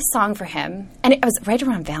wrote the song for him, and it was right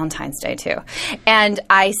around Valentine's Day, too. And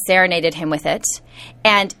I serenaded him with it,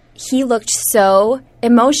 and he looked so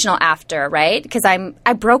emotional after, right? Because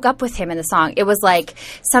I broke up with him in the song. It was like,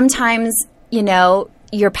 sometimes, you know,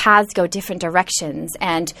 your paths go different directions,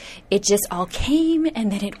 and it just all came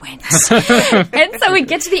and then it went. And so we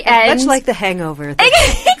get to the end. Much like The Hangover.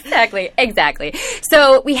 Exactly.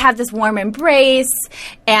 So we have this warm embrace,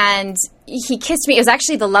 and he kissed me. It was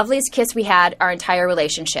actually the loveliest kiss we had our entire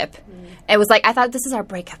relationship. It was like, I thought, this is our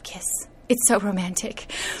breakup kiss. It's so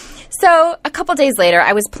romantic. So a couple days later,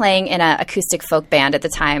 I was playing in an acoustic folk band at the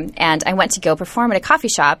time, and I went to go perform at a coffee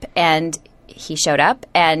shop, and he showed up,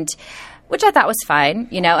 and which I thought was fine,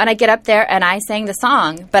 you know, and I get up there and I sang the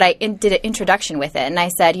song, but I did an introduction with it, and I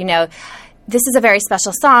said, you know, this is a very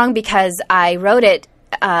special song because I wrote it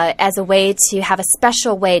as a way to have a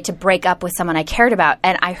special way to break up with someone I cared about,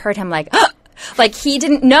 and I heard him like, like he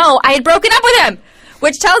didn't know I had broken up with him.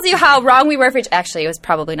 Which tells you how wrong we were for each. Actually, it was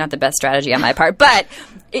probably not the best strategy on my part, but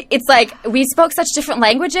it's like we spoke such different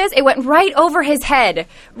languages. It went right over his head,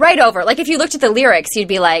 right over. Like if you looked at the lyrics, you'd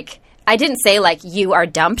be like, I didn't say like you are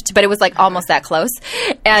dumped, but it was like almost that close.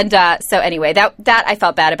 And so anyway, that I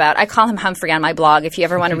felt bad about. I call him Humphrey on my blog. If you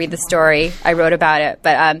ever want to read the story, I wrote about it.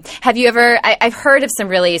 But have you ever? I've heard of some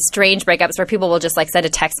really strange breakups where people will just like send a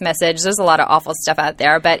text message. There's a lot of awful stuff out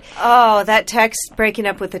there. But that text, breaking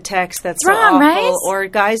up with a text, that's so wrong, awful. Right? Or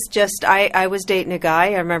guys just, I was dating a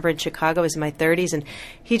guy. I remember in Chicago, I was in my 30s, and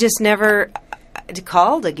he just never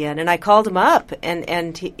called again. And I called him up,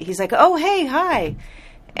 and he's like, "Oh, hey, hi."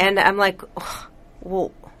 And I'm like, oh,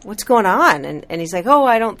 well, what's going on? And he's like, oh,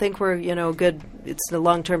 I don't think we're, you know, good. It's the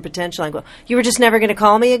long-term potential. I go, you were just never going to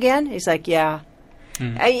call me again? He's like, yeah.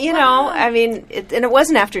 You know, I mean, and it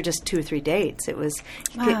wasn't after just 2 or 3 dates. It was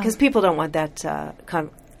because people don't want that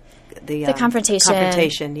the confrontation.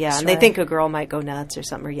 Confrontation, yeah. Sure. And they think a girl might go nuts or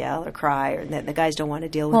something, or yell or cry, or and the guys don't want to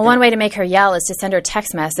deal with it. Well, one way to make her yell is to send her a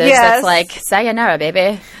text message Yes. that's like, sayonara,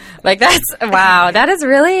 baby. Like, that's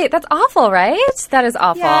that's awful, right? That is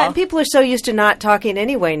awful. Yeah, and people are so used to not talking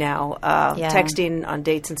anyway now, texting on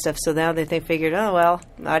dates and stuff, so now they figured, oh, well,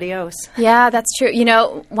 adios. Yeah, that's true. You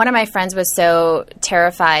know, one of my friends was so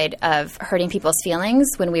terrified of hurting people's feelings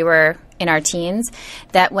when we were in our teens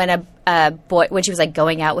that when when she was like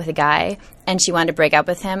going out with a guy and she wanted to break up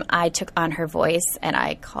with him, I took on her voice and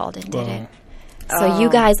I called and did it. So you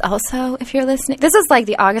guys also, if you're listening, this is like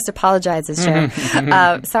the August Apologizes show.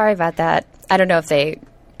 Sorry about that. I don't know if they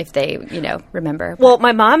remember. Well,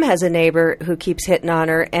 my mom has a neighbor who keeps hitting on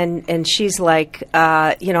her, and she's like,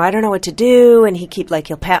 I don't know what to do, and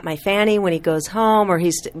he'll pat my fanny when he goes home, or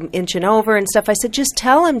he's inching over and stuff. I said, just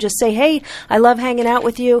tell him, just say, hey, I love hanging out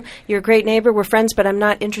with you. You're a great neighbor. We're friends, but I'm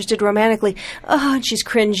not interested romantically. Oh, and she's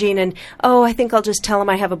cringing, and I think I'll just tell him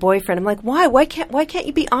I have a boyfriend. I'm like, why? Why can't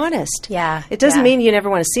you be honest? Yeah. It doesn't mean you never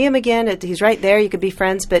want to see him again. He's right there. You could be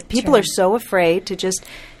friends, but people are so afraid to just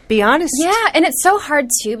be honest. Yeah, and it's so hard,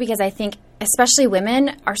 too, because I think especially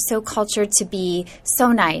women are so cultured to be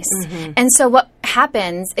so nice. Mm-hmm. And so what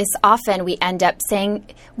happens is often we end up saying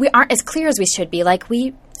we aren't as clear as we should be. Like,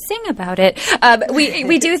 we sing about it.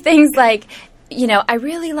 We do things like, I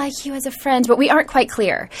really like you as a friend, but we aren't quite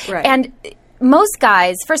clear. Right. And most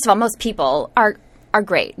guys, first of all, most people are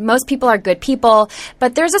great. Most people are good people,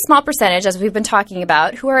 but there's a small percentage, as we've been talking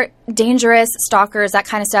about, who are dangerous, stalkers, that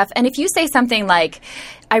kind of stuff. And if you say something like,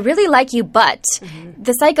 I really like you, but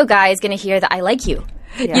the psycho guy is going to hear that I like you.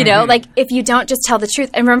 Yeah. Like if you don't just tell the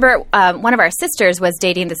truth. And remember, one of our sisters was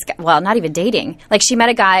dating this guy, well, not even dating. Like she met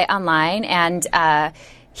a guy online and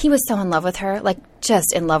he was so in love with her, like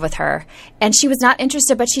just in love with her. And she was not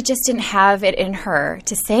interested, but she just didn't have it in her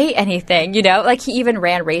to say anything, Like he even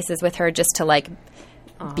ran races with her just to like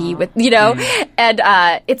be with, and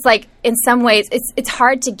it's like in some ways it's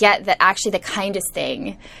hard to get that actually the kindest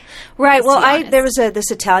thing. Right. Well, there was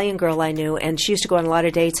this Italian girl I knew, and she used to go on a lot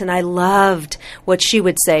of dates, and I loved what she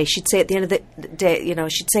would say. She'd say at the end of the day,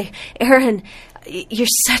 she'd say, Aaron, you're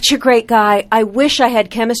such a great guy. I wish I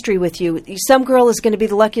had chemistry with you. Some girl is going to be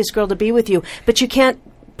the luckiest girl to be with you, but you can't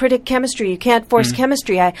predict chemistry. You can't force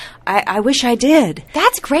chemistry. I wish I did.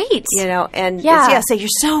 That's great. And say you're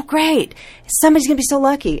so great. Somebody's going to be so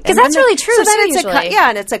lucky. Because that's really true. So then it's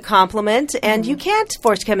and it's a compliment, and you can't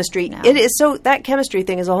force chemistry. No. It is so that chemistry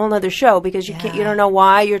thing is a whole other show because you can't. You don't know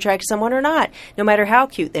why you're attracted to someone or not, no matter how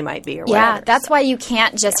cute they might be or whatever. Yeah, that's why you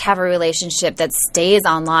can't just have a relationship that stays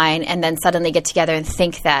online and then suddenly get together and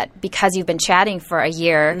think that because you've been chatting for a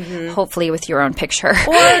year, hopefully with your own picture.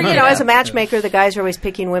 Or as a matchmaker, the guys are always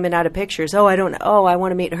picking women out of pictures. Oh, I don't. Oh, I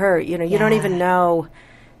want to meet her. You don't even know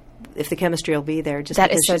if the chemistry will be there just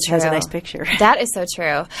because she has a nice picture. That is so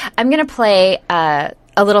true. I'm going to play a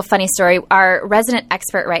little funny story. Our resident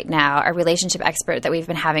expert right now, our relationship expert that we've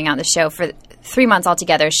been having on the show for 3 months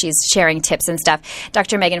altogether, she's sharing tips and stuff.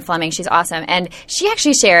 Dr. Megan Fleming, she's awesome. And she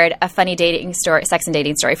actually shared a funny dating story, sex and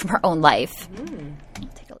dating story from her own life.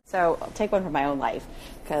 So I'll take one from my own life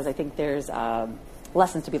because I think there's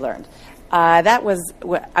lessons to be learned. That was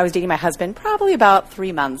I was dating my husband probably about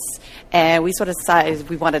 3 months, and we sort of decided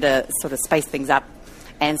we wanted to sort of spice things up,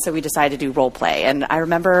 and so we decided to do role play. And I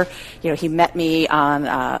remember, he met me on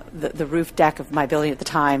the roof deck of my building at the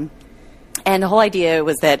time, And the whole idea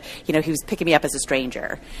was that, he was picking me up as a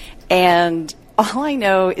stranger. And all I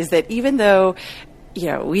know is that even though,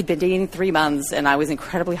 we'd been dating 3 months and I was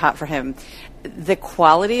incredibly hot for him, the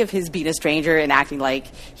quality of his being a stranger and acting like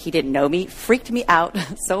he didn't know me freaked me out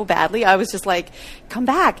so badly. I was just like, come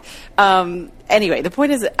back. Anyway, the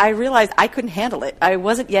point is I realized I couldn't handle it. I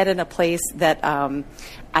wasn't yet in a place that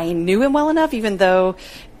I knew him well enough, even though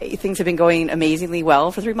things had been going amazingly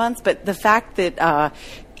well for 3 months. But the fact that I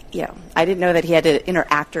didn't know that he had an inner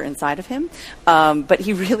actor inside of him, but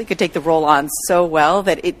he really could take the role on so well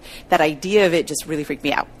that that idea of it just really freaked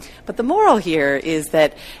me out. But the moral here is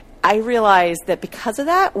that I realized that because of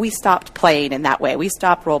that, we stopped playing in that way. We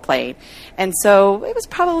stopped role-playing. And so it was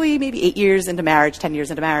probably maybe 8 years into marriage, 10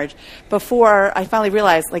 years into marriage, before I finally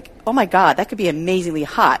realized, like, oh, my God, that could be amazingly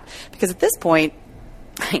hot. Because at this point,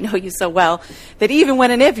 I know you so well that even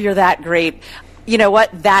when and if you're that great, you know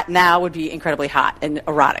what, that now would be incredibly hot and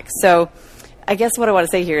erotic. So I guess what I want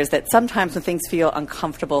to say here is that sometimes when things feel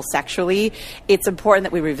uncomfortable sexually, it's important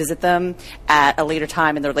that we revisit them at a later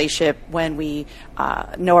time in the relationship when we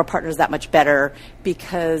know our partners that much better,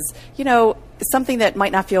 because, something that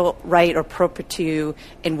might not feel right or appropriate to you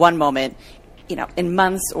in one moment, in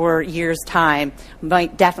months or years' time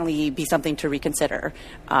might definitely be something to reconsider,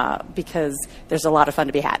 because there's a lot of fun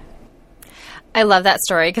to be had. I love that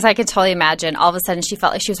story because I could totally imagine all of a sudden she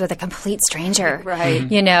felt like she was with a complete stranger. Right.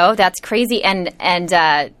 That's crazy. And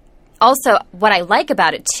also what I like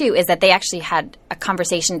about it too is that they actually had a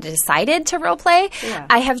conversation, decided to role play. Yeah.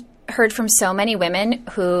 I have heard from so many women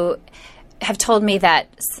who have told me that,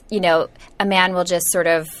 a man will just sort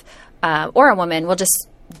of, or a woman will just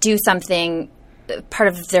do something, part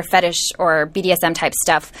of their fetish or BDSM type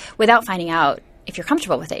stuff without finding out if you're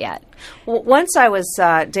comfortable with it yet. Well, once I was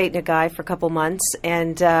dating a guy for a couple months,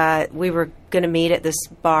 and we were going to meet at this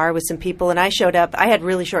bar with some people, and I showed up. I had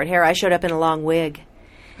really short hair. I showed up in a long wig,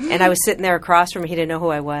 and I was sitting there across from him. He didn't know who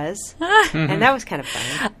I was, and that was kind of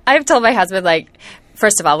fun. I've told my husband,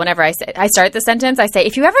 first of all, whenever I start the sentence, I say,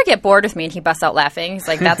 if you ever get bored with me, and he busts out laughing. He's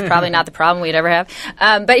like, that's probably not the problem we'd ever have.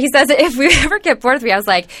 But he says, if we ever get bored with me, I was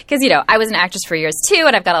like, because, I was an actress for years too,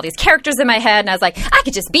 and I've got all these characters in my head, and I was like, I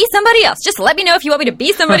could just be somebody else. Just let me know if you want me to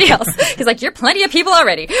be somebody else. He's like, you're plenty of people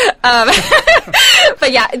already.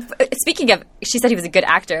 But yeah, speaking of, she said he was a good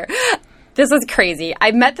actor. This was crazy. I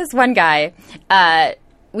met this one guy.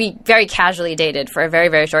 We very casually dated for a very,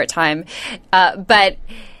 very short time. But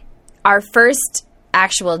our first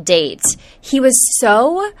actual date, he was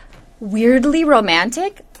so weirdly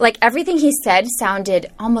romantic. Like, everything he said sounded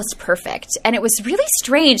almost perfect. And it was really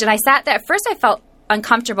strange. And I sat there. At first, I felt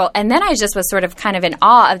uncomfortable. And then I just was sort of kind of in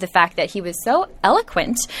awe of the fact that he was so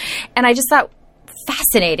eloquent. And I just thought,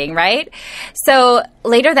 fascinating, right? So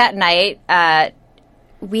later that night,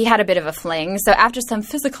 we had a bit of a fling. So after some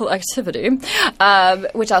physical activity,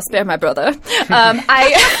 which I'll spare my brother,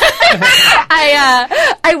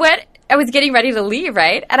 I was getting ready to leave,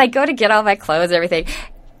 right? And I go to get all my clothes and everything.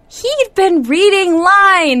 He'd been reading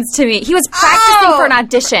lines to me. He was practicing for an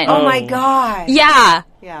audition. Oh, my God. Yeah.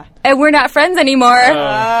 Yeah. And we're not friends anymore.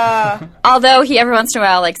 Although he every once in a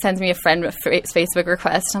while sends me a friend Facebook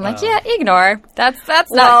request. I'm like, yeah, ignore. That's not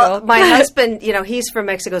cool. My husband, he's from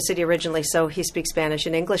Mexico City originally, so he speaks Spanish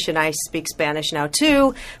and English, and I speak Spanish now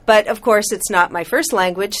too. But of course, it's not my first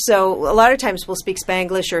language, so a lot of times we'll speak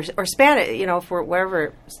Spanglish or Spanish. If we're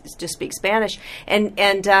wherever, just speak Spanish, and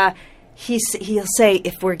he'll say,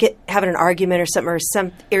 if we're having an argument or something or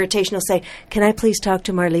some irritation, he'll say, can I please talk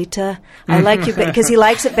to Marlita? I like you, because he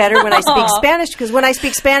likes it better when I speak Spanish, because when I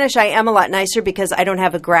speak Spanish, I am a lot nicer because I don't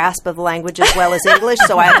have a grasp of the language as well as English,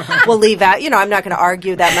 so I will leave out, I'm not going to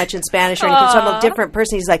argue that much in Spanish or anything, so I'm a different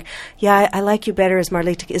person. He's like, yeah, I like you better as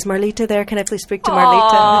Marlita. Is Marlita there? Can I please speak to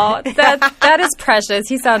Marlita? That is precious.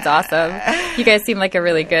 He sounds awesome. You guys seem like a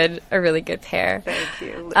really good pair. Thank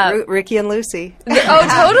you. Ricky and Lucy. Oh,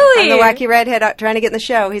 totally. I'm the wacky redhead trying to get in the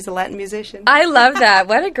show. He's a Latin musician. I love that.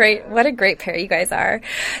 What a great pair you guys are.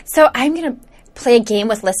 So I'm going to play a game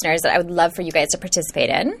with listeners that I would love for you guys to participate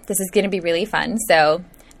in. This is going to be really fun. So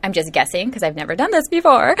I'm just guessing because I've never done this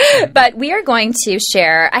before. But we are going to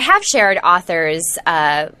share, I have shared authors'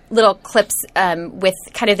 little clips with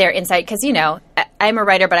kind of their insight because, I'm a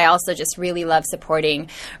writer, but I also just really love supporting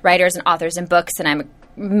writers and authors and books, and I'm a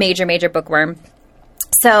major, major bookworm.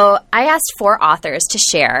 So I asked 4 authors to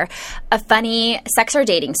share a funny sex or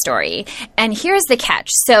dating story. And here's the catch.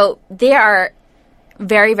 So they are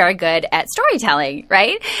very, very good at storytelling,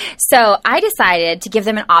 right? So I decided to give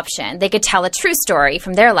them an option. They could tell a true story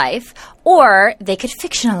from their life, or they could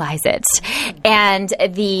fictionalize it. And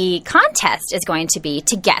the contest is going to be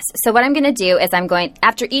to guess. So what I'm going to do is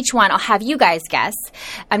after each one, I'll have you guys guess.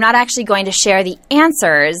 I'm not actually going to share the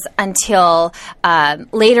answers until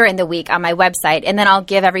later in the week on my website. And then I'll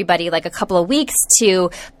give everybody like a couple of weeks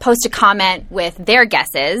to post a comment with their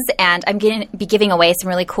guesses. And I'm going to be giving away some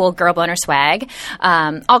really cool Girl Boner swag,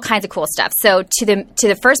 all kinds of cool stuff. So to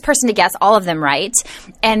the first person to guess all of them right.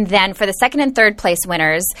 And then for the second and third place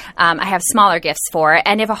winners, I have smaller gifts for.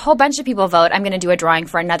 And if a whole bunch of people vote, I'm going to do a drawing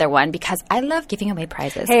for another one because I love giving away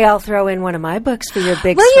prizes. Hey, I'll throw in one of my books for your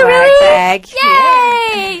big Will swag you really? bag.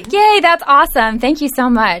 Yay! Yay, that's awesome. Thank you so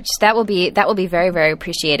much. That will be very, very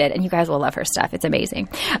appreciated. And you guys will love her stuff. It's amazing.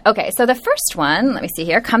 Okay, so the first one, let me see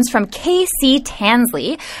here, comes from Casey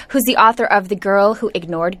Tansley, who's the author of The Girl Who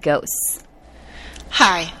Ignored Ghosts.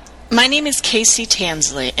 Hi. My name is Casey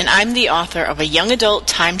Tansley, and I'm the author of a young adult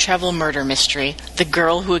time travel murder mystery, The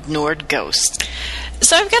Girl Who Ignored Ghosts.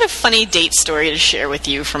 So I've got a funny date story to share with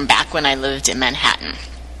you from back when I lived in Manhattan.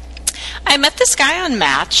 I met this guy on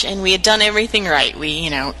Match, and we had done everything right. We,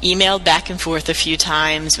 emailed back and forth a few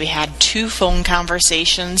times. We had 2 phone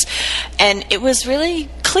conversations, and it was really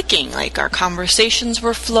clicking. Like, our conversations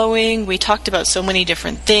were flowing. We talked about so many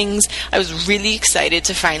different things. I was really excited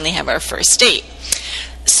to finally have our first date.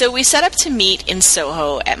 So we set up to meet in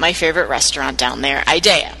Soho at my favorite restaurant down there,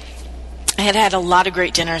 Idea. I had had a lot of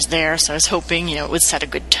great dinners there, so I was hoping, it would set a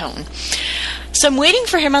good tone. So I'm waiting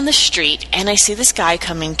for him on the street, and I see this guy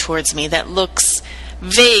coming towards me that looks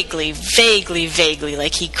vaguely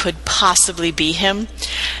like he could possibly be him.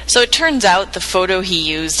 So it turns out the photo he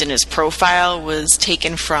used in his profile was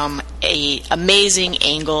taken from an amazing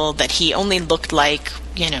angle that he only looked like,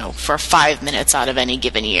 for 5 minutes out of any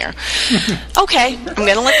given year. Okay, I'm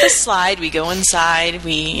going to let this slide. We go inside.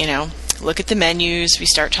 We, look at the menus. We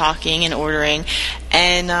start talking and ordering.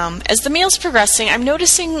 And as the meal's progressing, I'm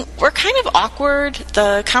noticing we're kind of awkward.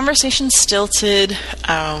 The conversation's stilted.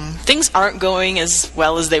 Things aren't going as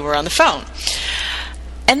well as they were on the phone.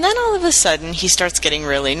 And then all of a sudden, he starts getting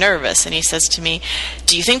really nervous, and he says to me,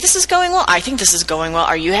 "Do you think this is going well? I think this is going well.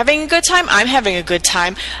 Are you having a good time? I'm having a good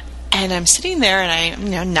time." And I'm sitting there, and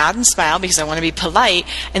I nod and smile because I want to be polite.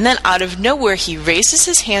 And then out of nowhere, he raises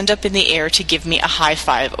his hand up in the air to give me a high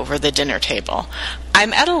five over the dinner table.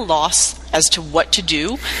 I'm at a loss as to what to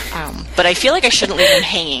do, but I feel like I shouldn't leave him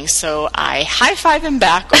hanging, so I high five him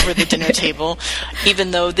back over the dinner table,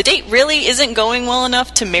 even though the date really isn't going well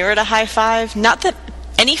enough to merit a high five. Not that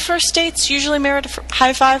any first dates usually merit a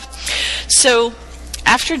high five. So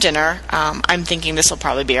after dinner, I'm thinking this will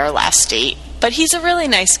probably be our last date. But he's a really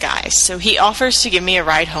nice guy, so he offers to give me a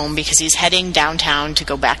ride home because he's heading downtown to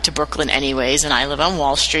go back to Brooklyn anyways, and I live on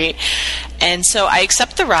Wall Street. And so I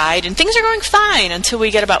accept the ride, and things are going fine until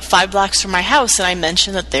we get about 5 blocks from my house, and I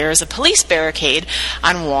mention that there is a police barricade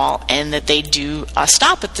on Wall and that they do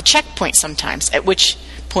stop at the checkpoint sometimes, at which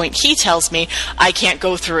point he tells me I can't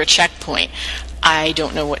go through a checkpoint. I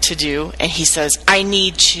don't know what to do. And he says, "I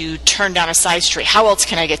need to turn down a side street. How else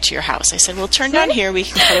can I get to your house?" I said, "Well, turn down here. We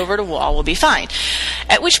can cut over to Wall. We'll be fine."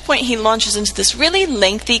 At which point he launches into this really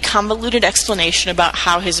lengthy, convoluted explanation about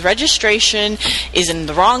how his registration is in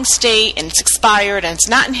the wrong state and it's expired and it's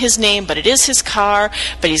not in his name, but it is his car,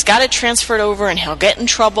 but he's got it transferred over and he'll get in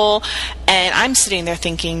trouble. And I'm sitting there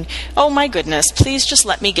thinking, oh my goodness, please just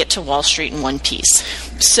let me get to Wall Street in one piece.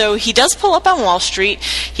 So he does pull up on Wall Street.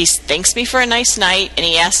 He thanks me for a nice night, and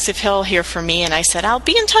he asks if he'll hear from me, and I said, "I'll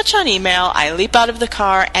be in touch on email." I leap out of the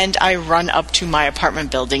car, and I run up to my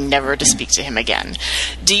apartment building, never to speak to him again.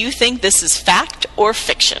 Do you think this is fact or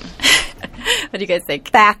fiction? What do you guys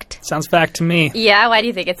think? Fact. Sounds fact to me. Yeah, why do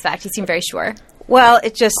you think it's fact? You seem very sure. Well,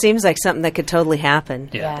 it just seems like something that could totally happen.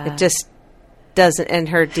 Yeah. It just doesn't, and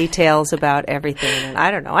her details about everything. And I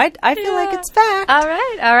don't know. I feel like it's fact. All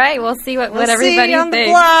right. We'll see what everybody see on thinks.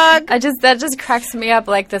 The blog. That just cracks me up.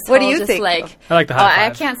 Like this. What do whole you just think? Like, I like the high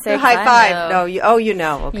five. I can't say The high five. No.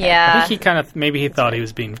 No. Okay. Yeah. I think he kind of maybe he thought he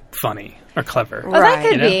was being funny or clever. Oh, that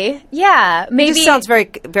could be. Yeah, maybe. It just sounds very,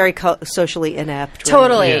 very socially inept. Really.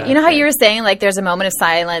 Totally. Yeah. You know how you were saying, like, there's a moment of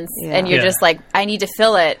silence, and you're Yeah. just like, I need to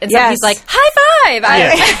fill it. And Yes. somebody's like, high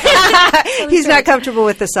five! He's not comfortable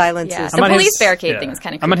with the silences. Yeah. I'm The on police his- barricade yeah. thing is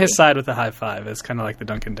kind of I'm on his creepy. side with the high five. It's kind of like the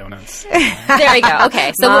Dunkin' Donuts. There we go.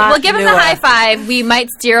 Okay, so we'll give him the Nua. high five. We might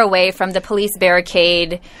steer away from the police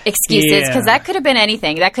barricade excuses, because Yeah. that could have been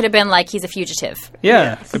anything. That could have been like he's a fugitive.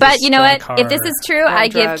 Yeah. But you know what? If this is true, I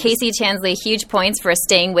give drugs. Casey Tansley huge points for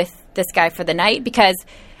staying with this guy for the night, because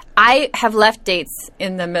I have left dates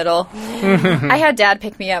in the middle. I had Dad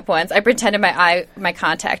pick me up once. I pretended my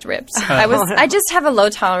contact ripped. I just have a low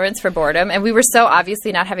tolerance for boredom, and we were so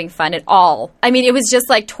obviously not having fun at all. I mean, it was just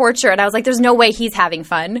like torture, and I was like, "There's no way he's having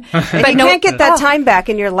fun." But you can't get that time back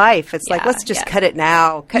in your life. It's like, let's just cut it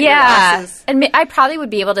now. Cut your losses. And I probably would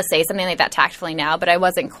be able to say something like that tactfully now, but I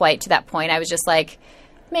wasn't quite to that point. I was just like,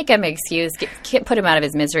 make him an excuse, put him out of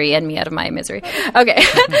his misery and me out of my misery. Okay.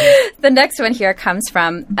 The next one here comes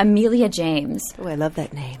from Amelia James. Oh, I love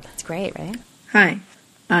that name. That's great, right? Hi,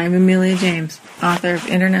 I'm Amelia James, author of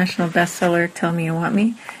international bestseller Tell Me You Want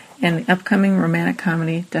Me and the upcoming romantic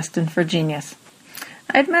comedy Destined for Genius.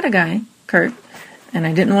 I'd met a guy, Kurt, and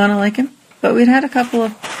I didn't want to like him, but we'd had a couple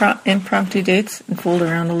of impromptu dates and fooled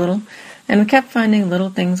around a little, and we kept finding little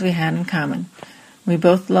things we had in common. We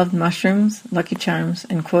both loved mushrooms, Lucky Charms,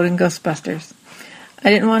 and quoting Ghostbusters.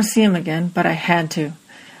 I didn't want to see him again, but I had to.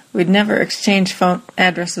 We'd never exchanged phone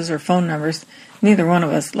addresses or phone numbers. Neither one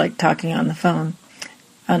of us liked talking on the phone.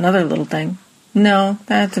 Another little thing. No,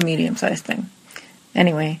 that's a medium-sized thing.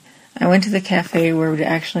 Anyway, I went to the cafe where we'd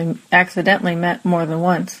actually accidentally met more than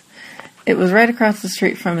once. It was right across the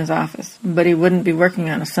street from his office, but he wouldn't be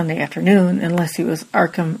working on a Sunday afternoon unless he was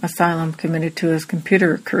Arkham Asylum committed to his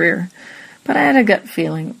computer career. But I had a gut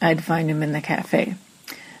feeling I'd find him in the cafe.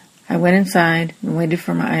 I went inside and waited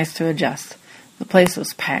for my eyes to adjust. The place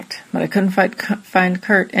was packed, but I couldn't find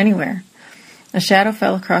Kurt anywhere. A shadow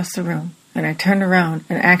fell across the room, and I turned around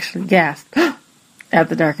and actually gasped at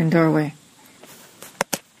the darkened doorway.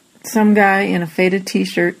 Some guy in a faded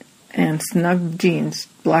t-shirt and snug jeans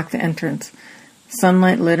blocked the entrance.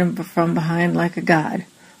 Sunlight lit him from behind like a god.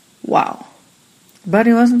 Wow. But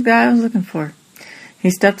he wasn't the guy I was looking for. He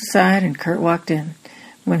stepped aside and Kurt walked in.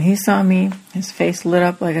 When he saw me, his face lit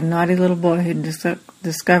up like a naughty little boy who'd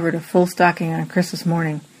discovered a full stocking on Christmas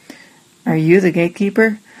morning. Are you the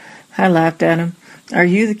gatekeeper? I laughed at him. Are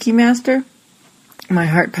you the keymaster? My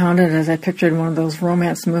heart pounded as I pictured one of those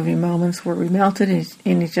romance movie moments where we melted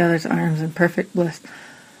in each other's arms in perfect bliss.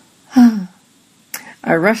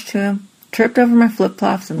 I rushed to him, tripped over my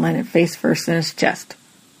flip-flops, and landed face first in his chest.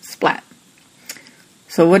 Splat.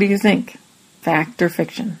 So what do you think? Fact or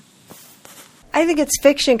fiction? I think it's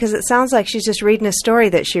fiction because it sounds like she's just reading a story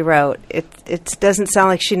that she wrote. It doesn't sound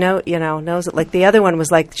like she knows it. Like the other one was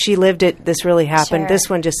like she lived it. This really happened. Sure. This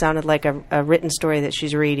one just sounded like a written story that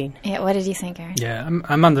she's reading. Yeah. What did you think, Aaron? Yeah,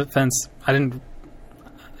 I'm on the fence. I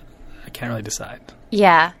can't really decide.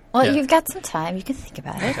 Yeah. Well, Yeah. you've got some time. You can think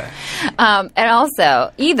about it. Okay. And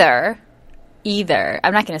also, either.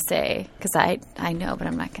 I'm not going to say because I know, but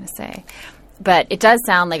I'm not going to say. But it does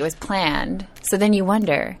sound like it was planned. So then you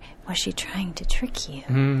wonder, was she trying to trick you?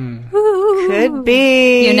 Could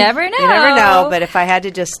be. You never know. You never know. But if I had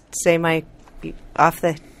to just say off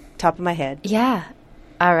the top of my head. Yeah.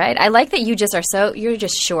 All right. I like that you're just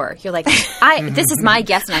sure. You're like, this is my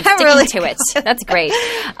guess and I'm sticking to it. That's great.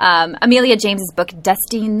 Amelia James's book,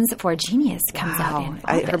 Destined for Genius, comes out in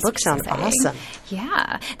August. Her book sounds awesome.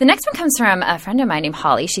 Yeah. The next one comes from a friend of mine named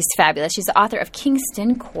Holly. She's fabulous. She's the author of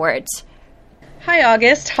Kingston Court. Hi,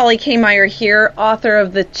 August. Holly K. Meyer here, author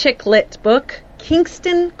of the chick lit book,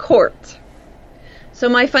 Kingston Court. So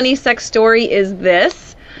my funny sex story is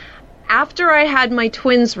this. After I had my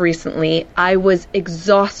twins recently, I was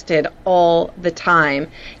exhausted all the time.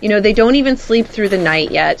 They don't even sleep through the night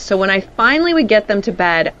yet. So when I finally would get them to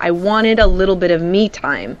bed, I wanted a little bit of me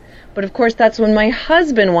time. But of course, that's when my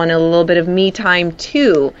husband wanted a little bit of me time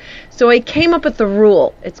too. So I came up with the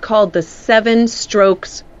rule. It's called the 7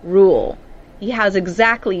 strokes rule. He has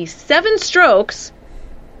exactly 7 strokes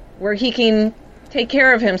where he can take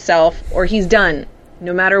care of himself or he's done,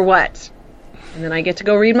 no matter what. And then I get to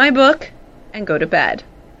go read my book and go to bed.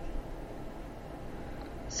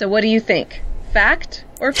 So what do you think? Fact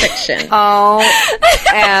or fiction?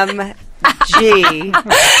 OMG.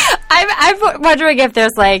 I'm wondering if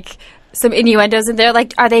there's like some innuendos in there.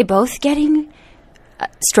 Like, are they both getting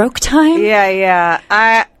stroke time? Yeah.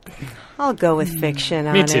 I'll go with fiction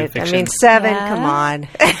on too, it. fiction. I mean, 7, Yeah. come on.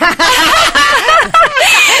 If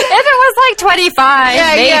it was like 25,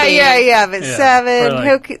 maybe. Yeah, but Yeah, 7,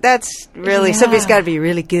 or like- that's really, somebody's got to be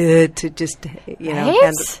really good to just, Right?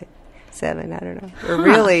 handle 7, I don't know. We're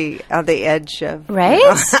really on the edge of... Right?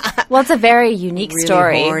 Well, it's a very unique Really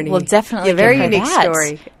story. horny. We'll definitely Yeah, very give her unique that,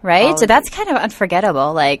 story. right? All So of that's kind of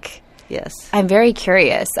unforgettable. Like, Yes. I'm very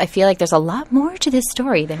curious. I feel like there's a lot more to this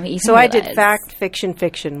story than we even So I did realized. fact,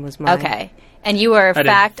 fiction was mine. Okay. And you were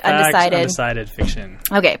fact, undecided fiction.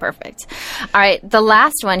 Okay, perfect. All right, the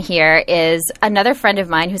last one here is another friend of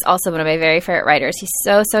mine who's also one of my very favorite writers. He's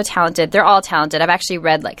so talented. They're all talented. I've actually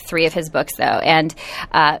read like 3 of his books, though. And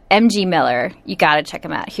M.G. Miller, you got to check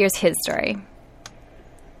him out. Here's his story.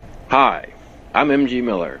 Hi, I'm M.G.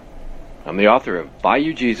 Miller. I'm the author of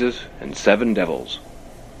Bayou Jesus and 7 Devils.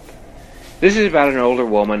 This is about an older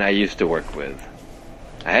woman I used to work with.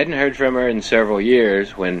 I hadn't heard from her in several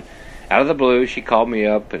years when, out of the blue, she called me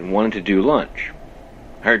up and wanted to do lunch.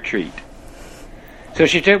 Her treat. So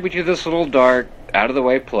she took me to this little dark,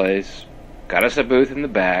 out-of-the-way place, got us a booth in the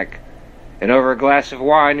back, and over a glass of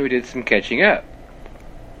wine we did some catching up.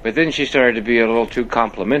 But then she started to be a little too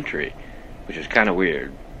complimentary, which was kind of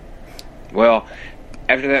weird. Well,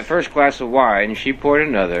 after that first glass of wine, she poured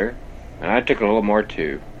another, and I took a little more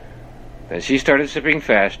too. Then she started sipping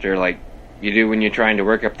faster, like you do when you're trying to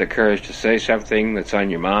work up the courage to say something that's on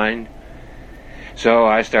your mind. So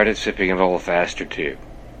I started sipping a little faster too.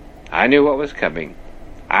 I knew what was coming.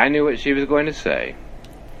 I knew what she was going to say.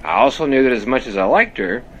 I also knew that as much as I liked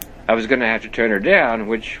her, I was going to have to turn her down,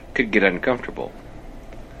 which could get uncomfortable.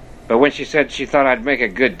 But when she said she thought I'd make a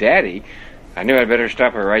good daddy, I knew I'd better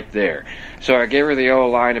stop her right there. So I gave her the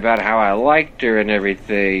old line about how I liked her and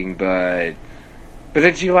everything, but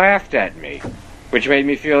then she laughed at me, which made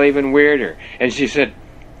me feel even weirder. And she said,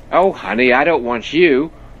 "Oh, honey, I don't want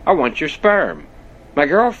you. I want your sperm. My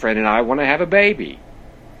girlfriend and I want to have a baby."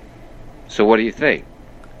 So what do you think?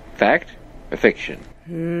 Fact or fiction?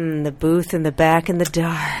 The booth in the back in the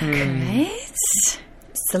dark. Right?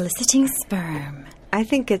 Soliciting sperm. I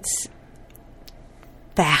think it's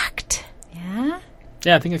fact. Yeah?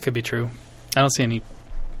 Yeah, I think it could be true. I don't see any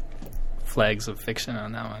flags of fiction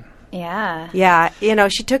on that one. Yeah. Yeah,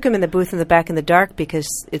 she took him in the booth in the back in the dark because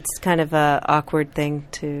it's kind of a awkward thing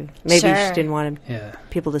to... Maybe she didn't want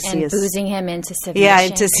people to see us. And boozing him into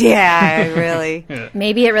submission. Yeah, really. Yeah.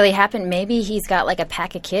 Maybe it really happened. Maybe he's got like a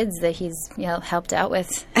pack of kids that he's helped out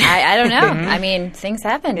with. I don't know. I mean, things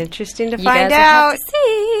happen. Interesting to you find guys out. Will have to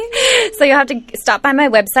see. So you'll have to stop by my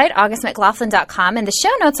website, augustmclaughlin.com, and the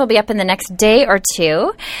show notes will be up in the next day or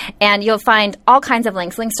two. And you'll find all kinds of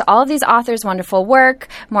links to all of these authors' wonderful work,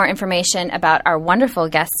 more information about our wonderful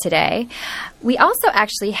guest today. We also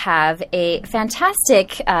actually have a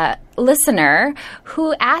fantastic listener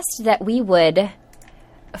who asked that we would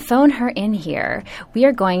phone her in here. We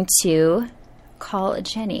are going to call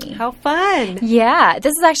Jenny. How fun. Yeah.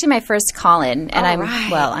 This is actually my first call-in, and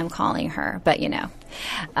I'm calling her, but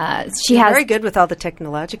she's very good with all the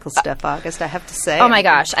technological stuff, August, I have to say. Oh my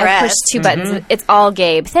gosh, I pushed 2 buttons. It's all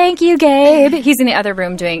Gabe. Thank you, Gabe. He's in the other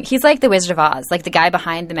room he's like the Wizard of Oz, like the guy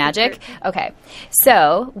behind the magic. Okay,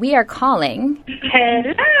 so we are calling.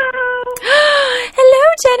 Hello.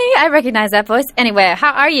 Hello, Jenny. I recognize that voice. Anyway,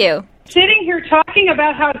 how are you? Sitting here talking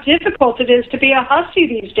about how difficult it is to be a hussy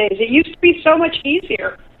these days. It used to be so much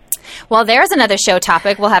easier. Well, there's another show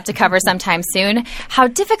topic we'll have to cover sometime soon. How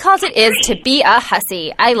difficult it is to be a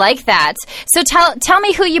hussy. I like that. So tell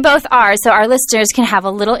me who you both are so our listeners can have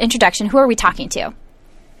a little introduction. Who are we talking to?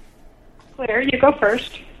 Claire, you go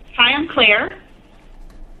first. Hi, I'm Claire.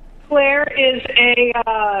 Claire is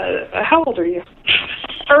how old are you?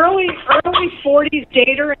 Early 40s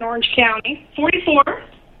dater in Orange County. 44.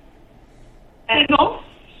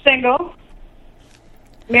 Single.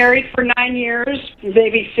 Married for 9 years,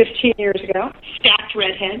 maybe 15 years ago. Stacked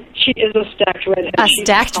redhead. She is a stacked redhead.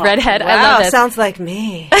 Stacked redhead. Wow, I love it. Sounds like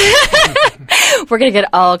me. We're going to get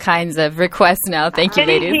all kinds of requests now. Thank you,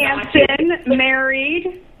 ladies. Hanson,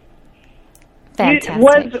 married.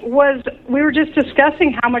 Fantastic. We were just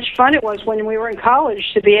discussing how much fun it was when we were in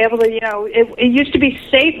college to be able to, it used to be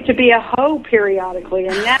safe to be a hoe periodically,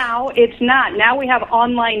 and now it's not. Now we have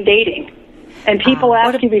online dating. And people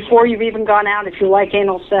ask you before you've even gone out if you like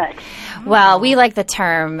anal sex. Well, we like the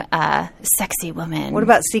term sexy woman. What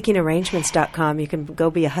about seekingarrangements.com? You can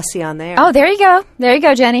go be a hussy on there. Oh, there you go. There you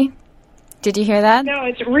go, Jenny. Did you hear that? No,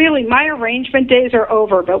 it's really, my arrangement days are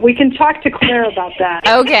over, but we can talk to Claire about that.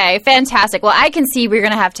 Okay, fantastic. Well, I can see we're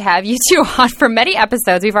going to have you two on for many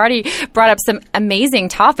episodes. We've already brought up some amazing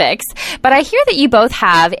topics, but I hear that you both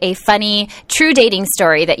have a funny, true dating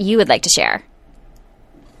story that you would like to share.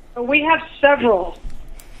 We have several.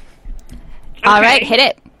 All right, hit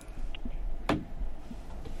it.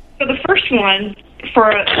 So the first one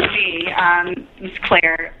for me was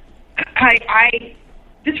Claire.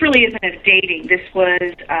 This really isn't a dating. This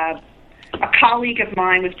was a colleague of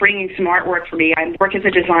mine was bringing some artwork for me. I work as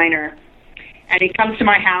a designer. And he comes to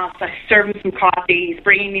my house. I serve him some coffee. He's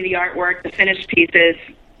bringing me the artwork, the finished pieces.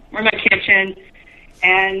 We're in my kitchen.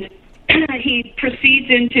 And he proceeds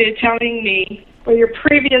into telling me Well, your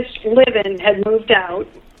previous live-in had moved out.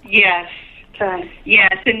 Yes. Okay.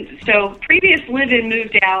 Yes, and so previous live-in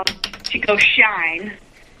moved out to go shine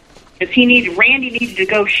because Randy needed to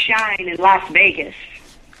go shine in Las Vegas.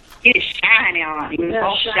 Get his shine on. He was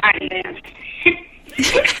all shiny.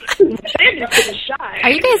 Are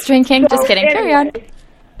you guys drinking? Just kidding. Anyway, Carry on.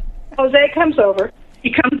 Jose comes over.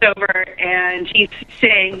 He comes over and he's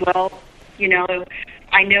saying, well,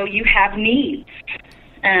 I know you have needs.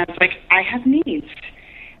 And I was like, I have needs.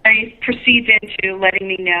 And he proceeds into letting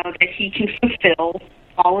me know that he can fulfill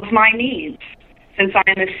all of my needs since I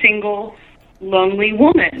am a single, lonely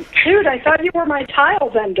woman. Dude, I thought you were my tile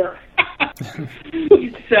vendor.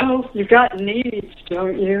 So you've got needs,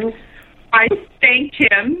 don't you? I thanked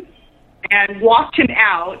him and walked him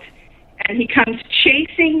out, and he comes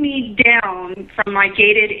chasing me down from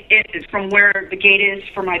from where the gate is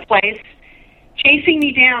for my place, chasing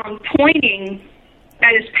me down, pointing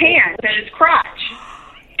at his pants, at his crotch,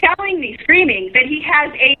 telling me, screaming, that he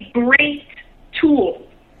has a great tool.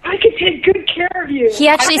 I can take good care of you. He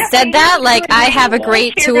actually said that? Like, I have a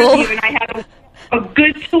great tool? And I have a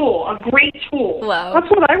good tool, a great tool. Wow. That's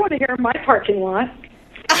what I want to hear in my parking lot.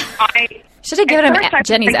 I should have given him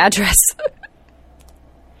Jenny's address.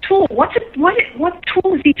 Tool? What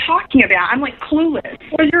tool is he talking about? I'm like clueless.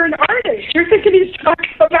 Well, you're an artist. You're thinking he's talking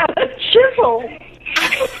about a chisel.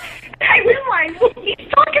 I realized he's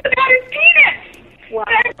talking about his penis. Wow.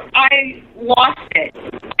 I lost it.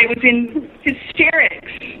 I was in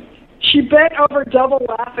hysterics. She bent over, double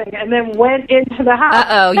laughing, and then went into the house.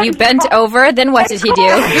 Uh-oh, you bent over? Then what did he do?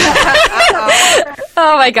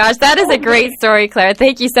 Oh, my gosh. That is a great story, Claire.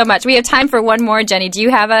 Thank you so much. We have time for one more, Jenny. Do you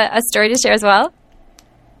have a story to share as well?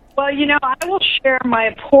 Well, I will share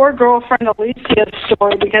my poor girlfriend Alicia's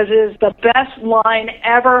story because it is the best line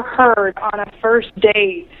ever heard on a first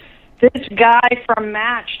date. This guy from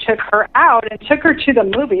Match took her out and took her to the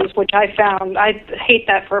movies, which I hate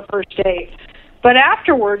that for a first date. But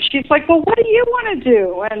afterwards, she's like, well, what do you want to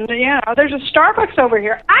do? And, there's a Starbucks over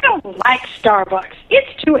here. I don't like Starbucks.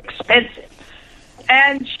 It's too expensive.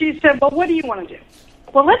 And she said, well, what do you want to do?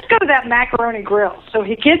 Well, let's go to that Macaroni Grill. So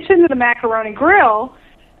he gets into the Macaroni Grill,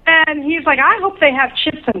 and he's like, I hope they have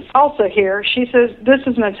chips and salsa here. She says, this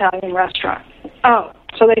is an Italian restaurant. Oh,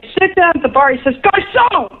 so they sit down at the bar. He says,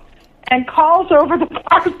 garçon, and calls over the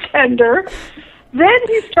bartender. Then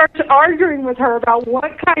he starts arguing with her about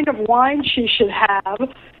what kind of wine she should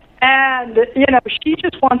have. And, she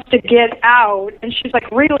just wants to get out. And she's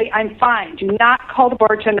like, really, I'm fine. Do not call the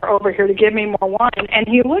bartender over here to give me more wine. And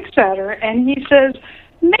he looks at her and he says,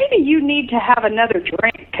 maybe you need to have another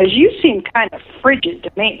drink because you seem kind of frigid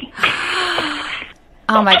to me.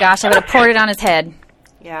 Oh, my gosh. I would have poured it on his head.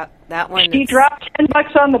 Yeah, that one. She dropped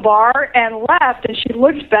 $10 on the bar and left, and she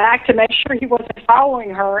looked back to make sure he wasn't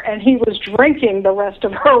following her, and he was drinking the rest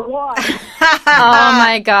of her wine. Oh,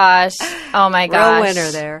 my gosh. Oh, my gosh. Real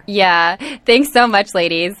winner there. Yeah. Thanks so much,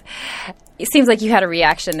 ladies. It seems like you had a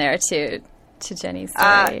reaction there, to Jenny's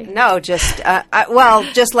story. No, just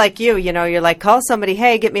like you, you're like, call somebody,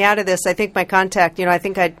 hey, get me out of this. I think my contact, I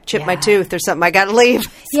think I chipped my tooth or something. I got to leave.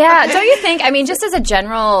 Yeah, don't you think, just as a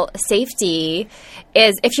general safety,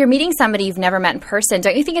 is if you're meeting somebody you've never met in person,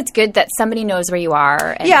 don't you think it's good that somebody knows where you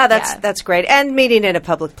are? And, that's great. And meeting in a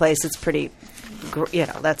public place, it's pretty,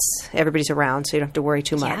 that's everybody's around, so you don't have to worry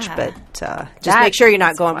too much. Yeah. But just make sure you're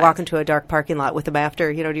not walking to a dark parking lot with him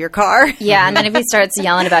after, to your car. Yeah, and then if he starts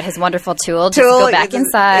yelling about his wonderful tool, just go back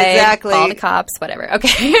inside, exactly. Call the cops, whatever.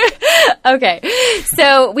 Okay. Okay.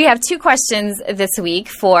 So we have 2 questions this week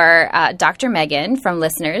for Dr. Megan from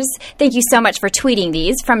listeners. Thank you so much for tweeting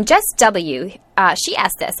these. From Jess W., she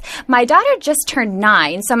asked this. My daughter just turned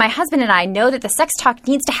 9, so my husband and I know that the sex talk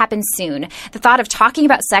needs to happen soon. The thought of talking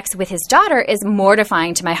about sex with his daughter is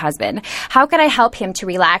mortifying to my husband. How can I help him to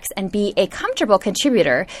relax and be a comfortable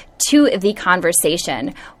contributor to the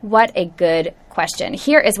conversation? What a good question.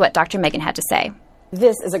 Here is what Dr. Megan had to say.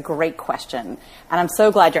 This is a great question, and I'm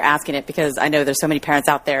so glad you're asking it because I know there's so many parents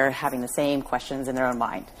out there having the same questions in their own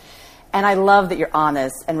mind. And I love that you're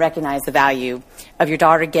honest and recognize the value of your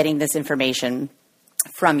daughter getting this information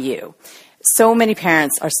from you. So many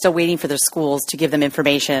parents are still waiting for their schools to give them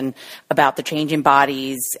information about the changing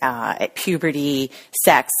bodies, puberty,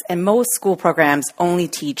 sex, and most school programs only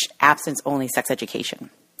teach abstinence-only sex education.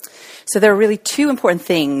 So there are really 2 important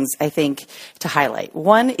things, I think, to highlight.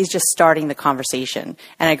 One is just starting the conversation.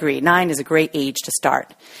 And I agree, 9 is a great age to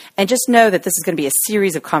start. And just know that this is going to be a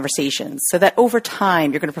series of conversations so that over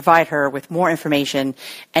time you're going to provide her with more information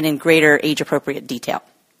and in greater age-appropriate detail.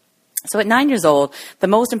 So at 9 years old, the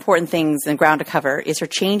most important things in ground to cover is her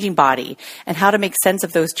changing body and how to make sense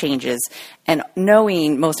of those changes, and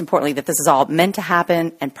knowing, most importantly, that this is all meant to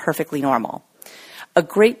happen and perfectly normal. A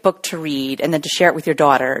great book to read and then to share it with your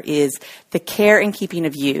daughter is The Care and Keeping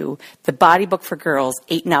of You, The Body Book for Girls,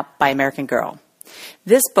 8 and Up by American Girl.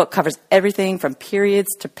 This book covers everything from periods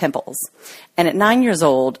to pimples. And at 9 years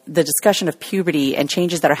old, the discussion of puberty and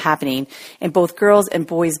changes that are happening in both girls' and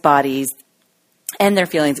boys' bodies and their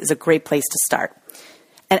feelings is a great place to start.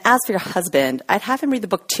 And as for your husband, I'd have him read the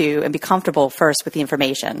book too and be comfortable first with the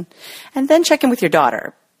information. And then check in with your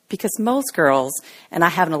daughter, because most girls, and I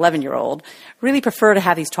have an 11-year-old, really prefer to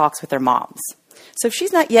have these talks with their moms. So if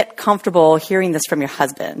she's not yet comfortable hearing this from your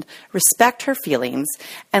husband, respect her feelings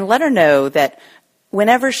and let her know that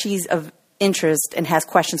whenever she's of interest and has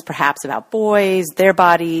questions perhaps about boys, their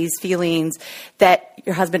bodies, feelings, that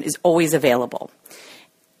your husband is always available.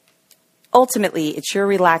 Ultimately, it's your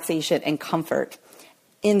relaxation and comfort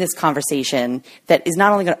in this conversation that is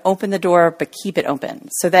not only going to open the door, but keep it open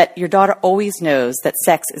so that your daughter always knows that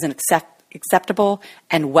sex is an acceptable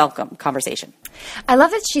and welcome conversation. I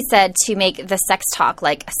love that she said to make the sex talk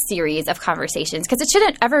like a series of conversations, because it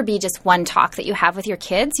shouldn't ever be just one talk that you have with your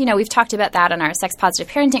kids. You know, we've talked about that on our sex positive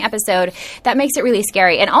parenting episode. That makes it really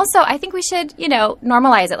scary. And also, I think we should,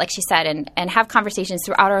 normalize it, like she said, and have conversations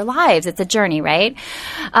throughout our lives. It's a journey, right?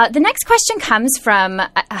 The next question comes from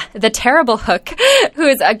The Terrible Hook, who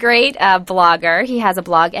is a great blogger. He has a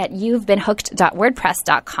blog at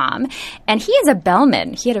youvebeenhooked.wordpress.com, and he is a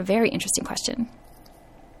bellman. He had a very interesting question.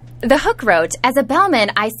 The Hook wrote, as a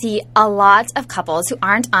bellman, I see a lot of couples who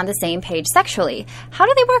aren't on the same page sexually. How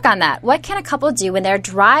do they work on that? What can a couple do when their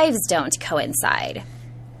drives don't coincide?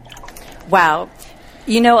 Wow.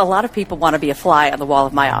 A lot of people want to be a fly on the wall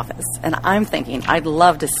of my office, and I'm thinking I'd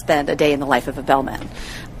love to spend a day in the life of a bellman.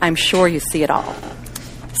 I'm sure you see it all.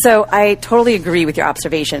 So I totally agree with your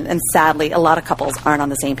observation, and sadly, a lot of couples aren't on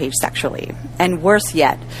the same page sexually. And worse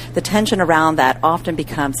yet, the tension around that often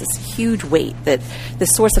becomes this huge weight, this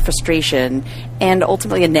source of frustration, and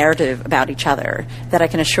ultimately a narrative about each other that I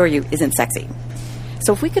can assure you isn't sexy.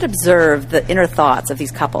 So if we could observe the inner thoughts of these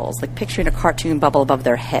couples, like picturing a cartoon bubble above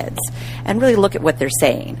their heads, and really look at what they're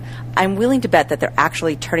saying, I'm willing to bet that they're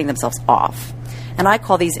actually turning themselves off. And I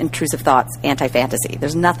call these intrusive thoughts anti-fantasy.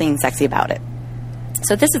 There's nothing sexy about it.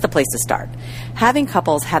 So this is the place to start. Having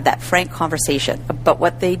couples have that frank conversation about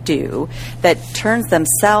what they do that turns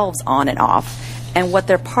themselves on and off, and what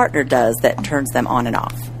their partner does that turns them on and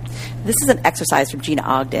off. This is an exercise from Gina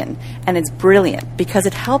Ogden, and it's brilliant because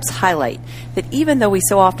it helps highlight that even though we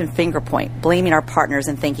so often finger point, blaming our partners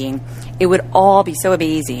and thinking it would all be so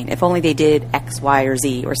amazing if only they did X, Y, or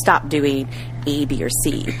Z, or stopped doing A, B, or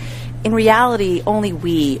C, in reality, only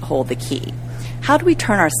we hold the key. How do we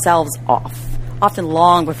turn ourselves off? Often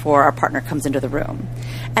long before our partner comes into the room.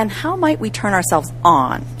 And how might we turn ourselves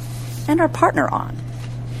on and our partner on?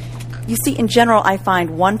 You see, in general, I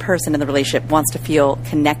find one person in the relationship wants to feel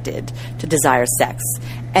connected to desire sex.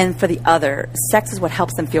 And for the other, sex is what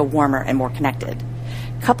helps them feel warmer and more connected.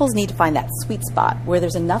 Couples need to find that sweet spot where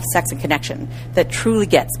there's enough sex and connection that truly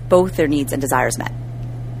gets both their needs and desires met.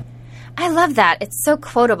 I love that. It's so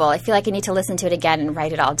quotable. I feel like I need to listen to it again and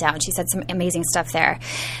write it all down. She said some amazing stuff there.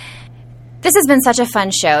 This has been such a fun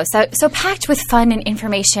show, so packed with fun and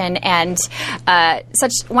information and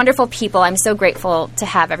such wonderful people. I'm so grateful to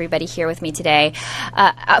have everybody here with me today.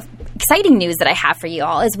 Exciting news that I have for you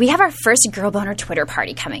all is we have our first Girl Boner Twitter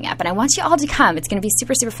party coming up, and I want you all to come. It's going to be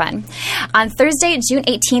super, super fun. On Thursday, June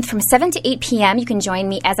 18th from 7 to 8 p.m., you can join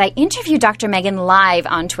me as I interview Dr. Megan live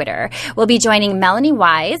on Twitter. We'll be joining Melanie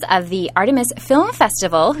Wise of the Artemis Film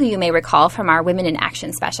Festival, who you may recall from our Women in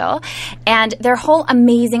Action special, and their whole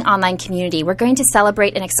amazing online community. We're going to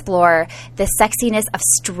celebrate and explore the sexiness of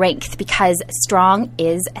strength, because strong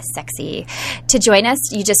is sexy. To join us,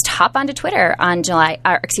 you just hop onto Twitter on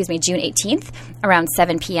June 18th around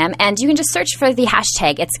 7 p.m. and you can just search for the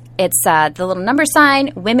hashtag. It's the little number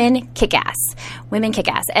sign Women Kickass. Women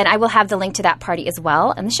Kickass. And I will have the link to that party as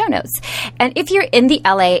well in the show notes. And if you're in the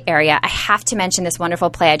LA area, I have to mention this wonderful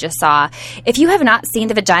play I just saw. If you have not seen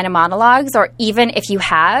the Vagina Monologues, or even if you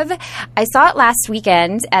have, I saw it last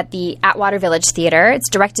weekend at the Atwater Village Theater. It's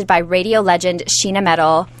directed by radio legend Sheena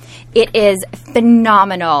Metal. It is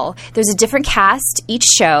phenomenal. There's a different cast each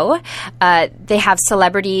show. They have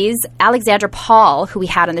celebrities. Alexandra Paul, who we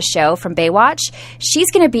had on the show from Baywatch,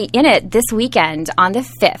 she's going to be in it this weekend on the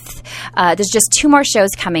 5th. There's just 2 more shows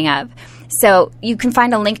coming up. So you can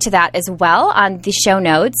find a link to that as well on the show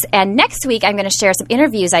notes. And next week, I'm going to share some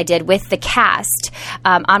interviews I did with the cast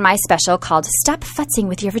on my special called Stop Futzing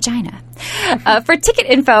with Your Vagina. For ticket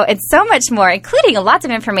info and so much more, including lots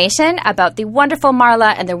of information about the wonderful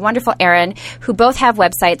Marla and the wonderful Erin, who both have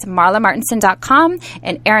websites, marlamartinson.com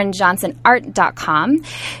and erinjohnsonart.com.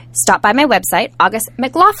 Stop by my website,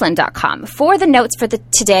 augustmclaughlin.com, for the notes for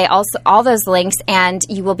today, also all those links, and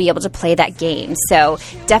you will be able to play that game. So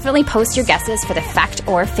definitely post your guesses for the fact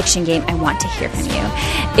or fiction game. I want to hear from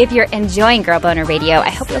you. If you're enjoying Girl Boner Radio, I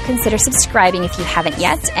hope you'll consider subscribing if you haven't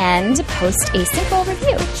yet, and post a simple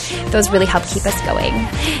review. Those really help keep us going.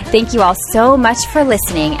 Thank you all so much for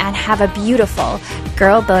listening, and have a beautiful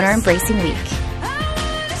Girl Boner Embracing week.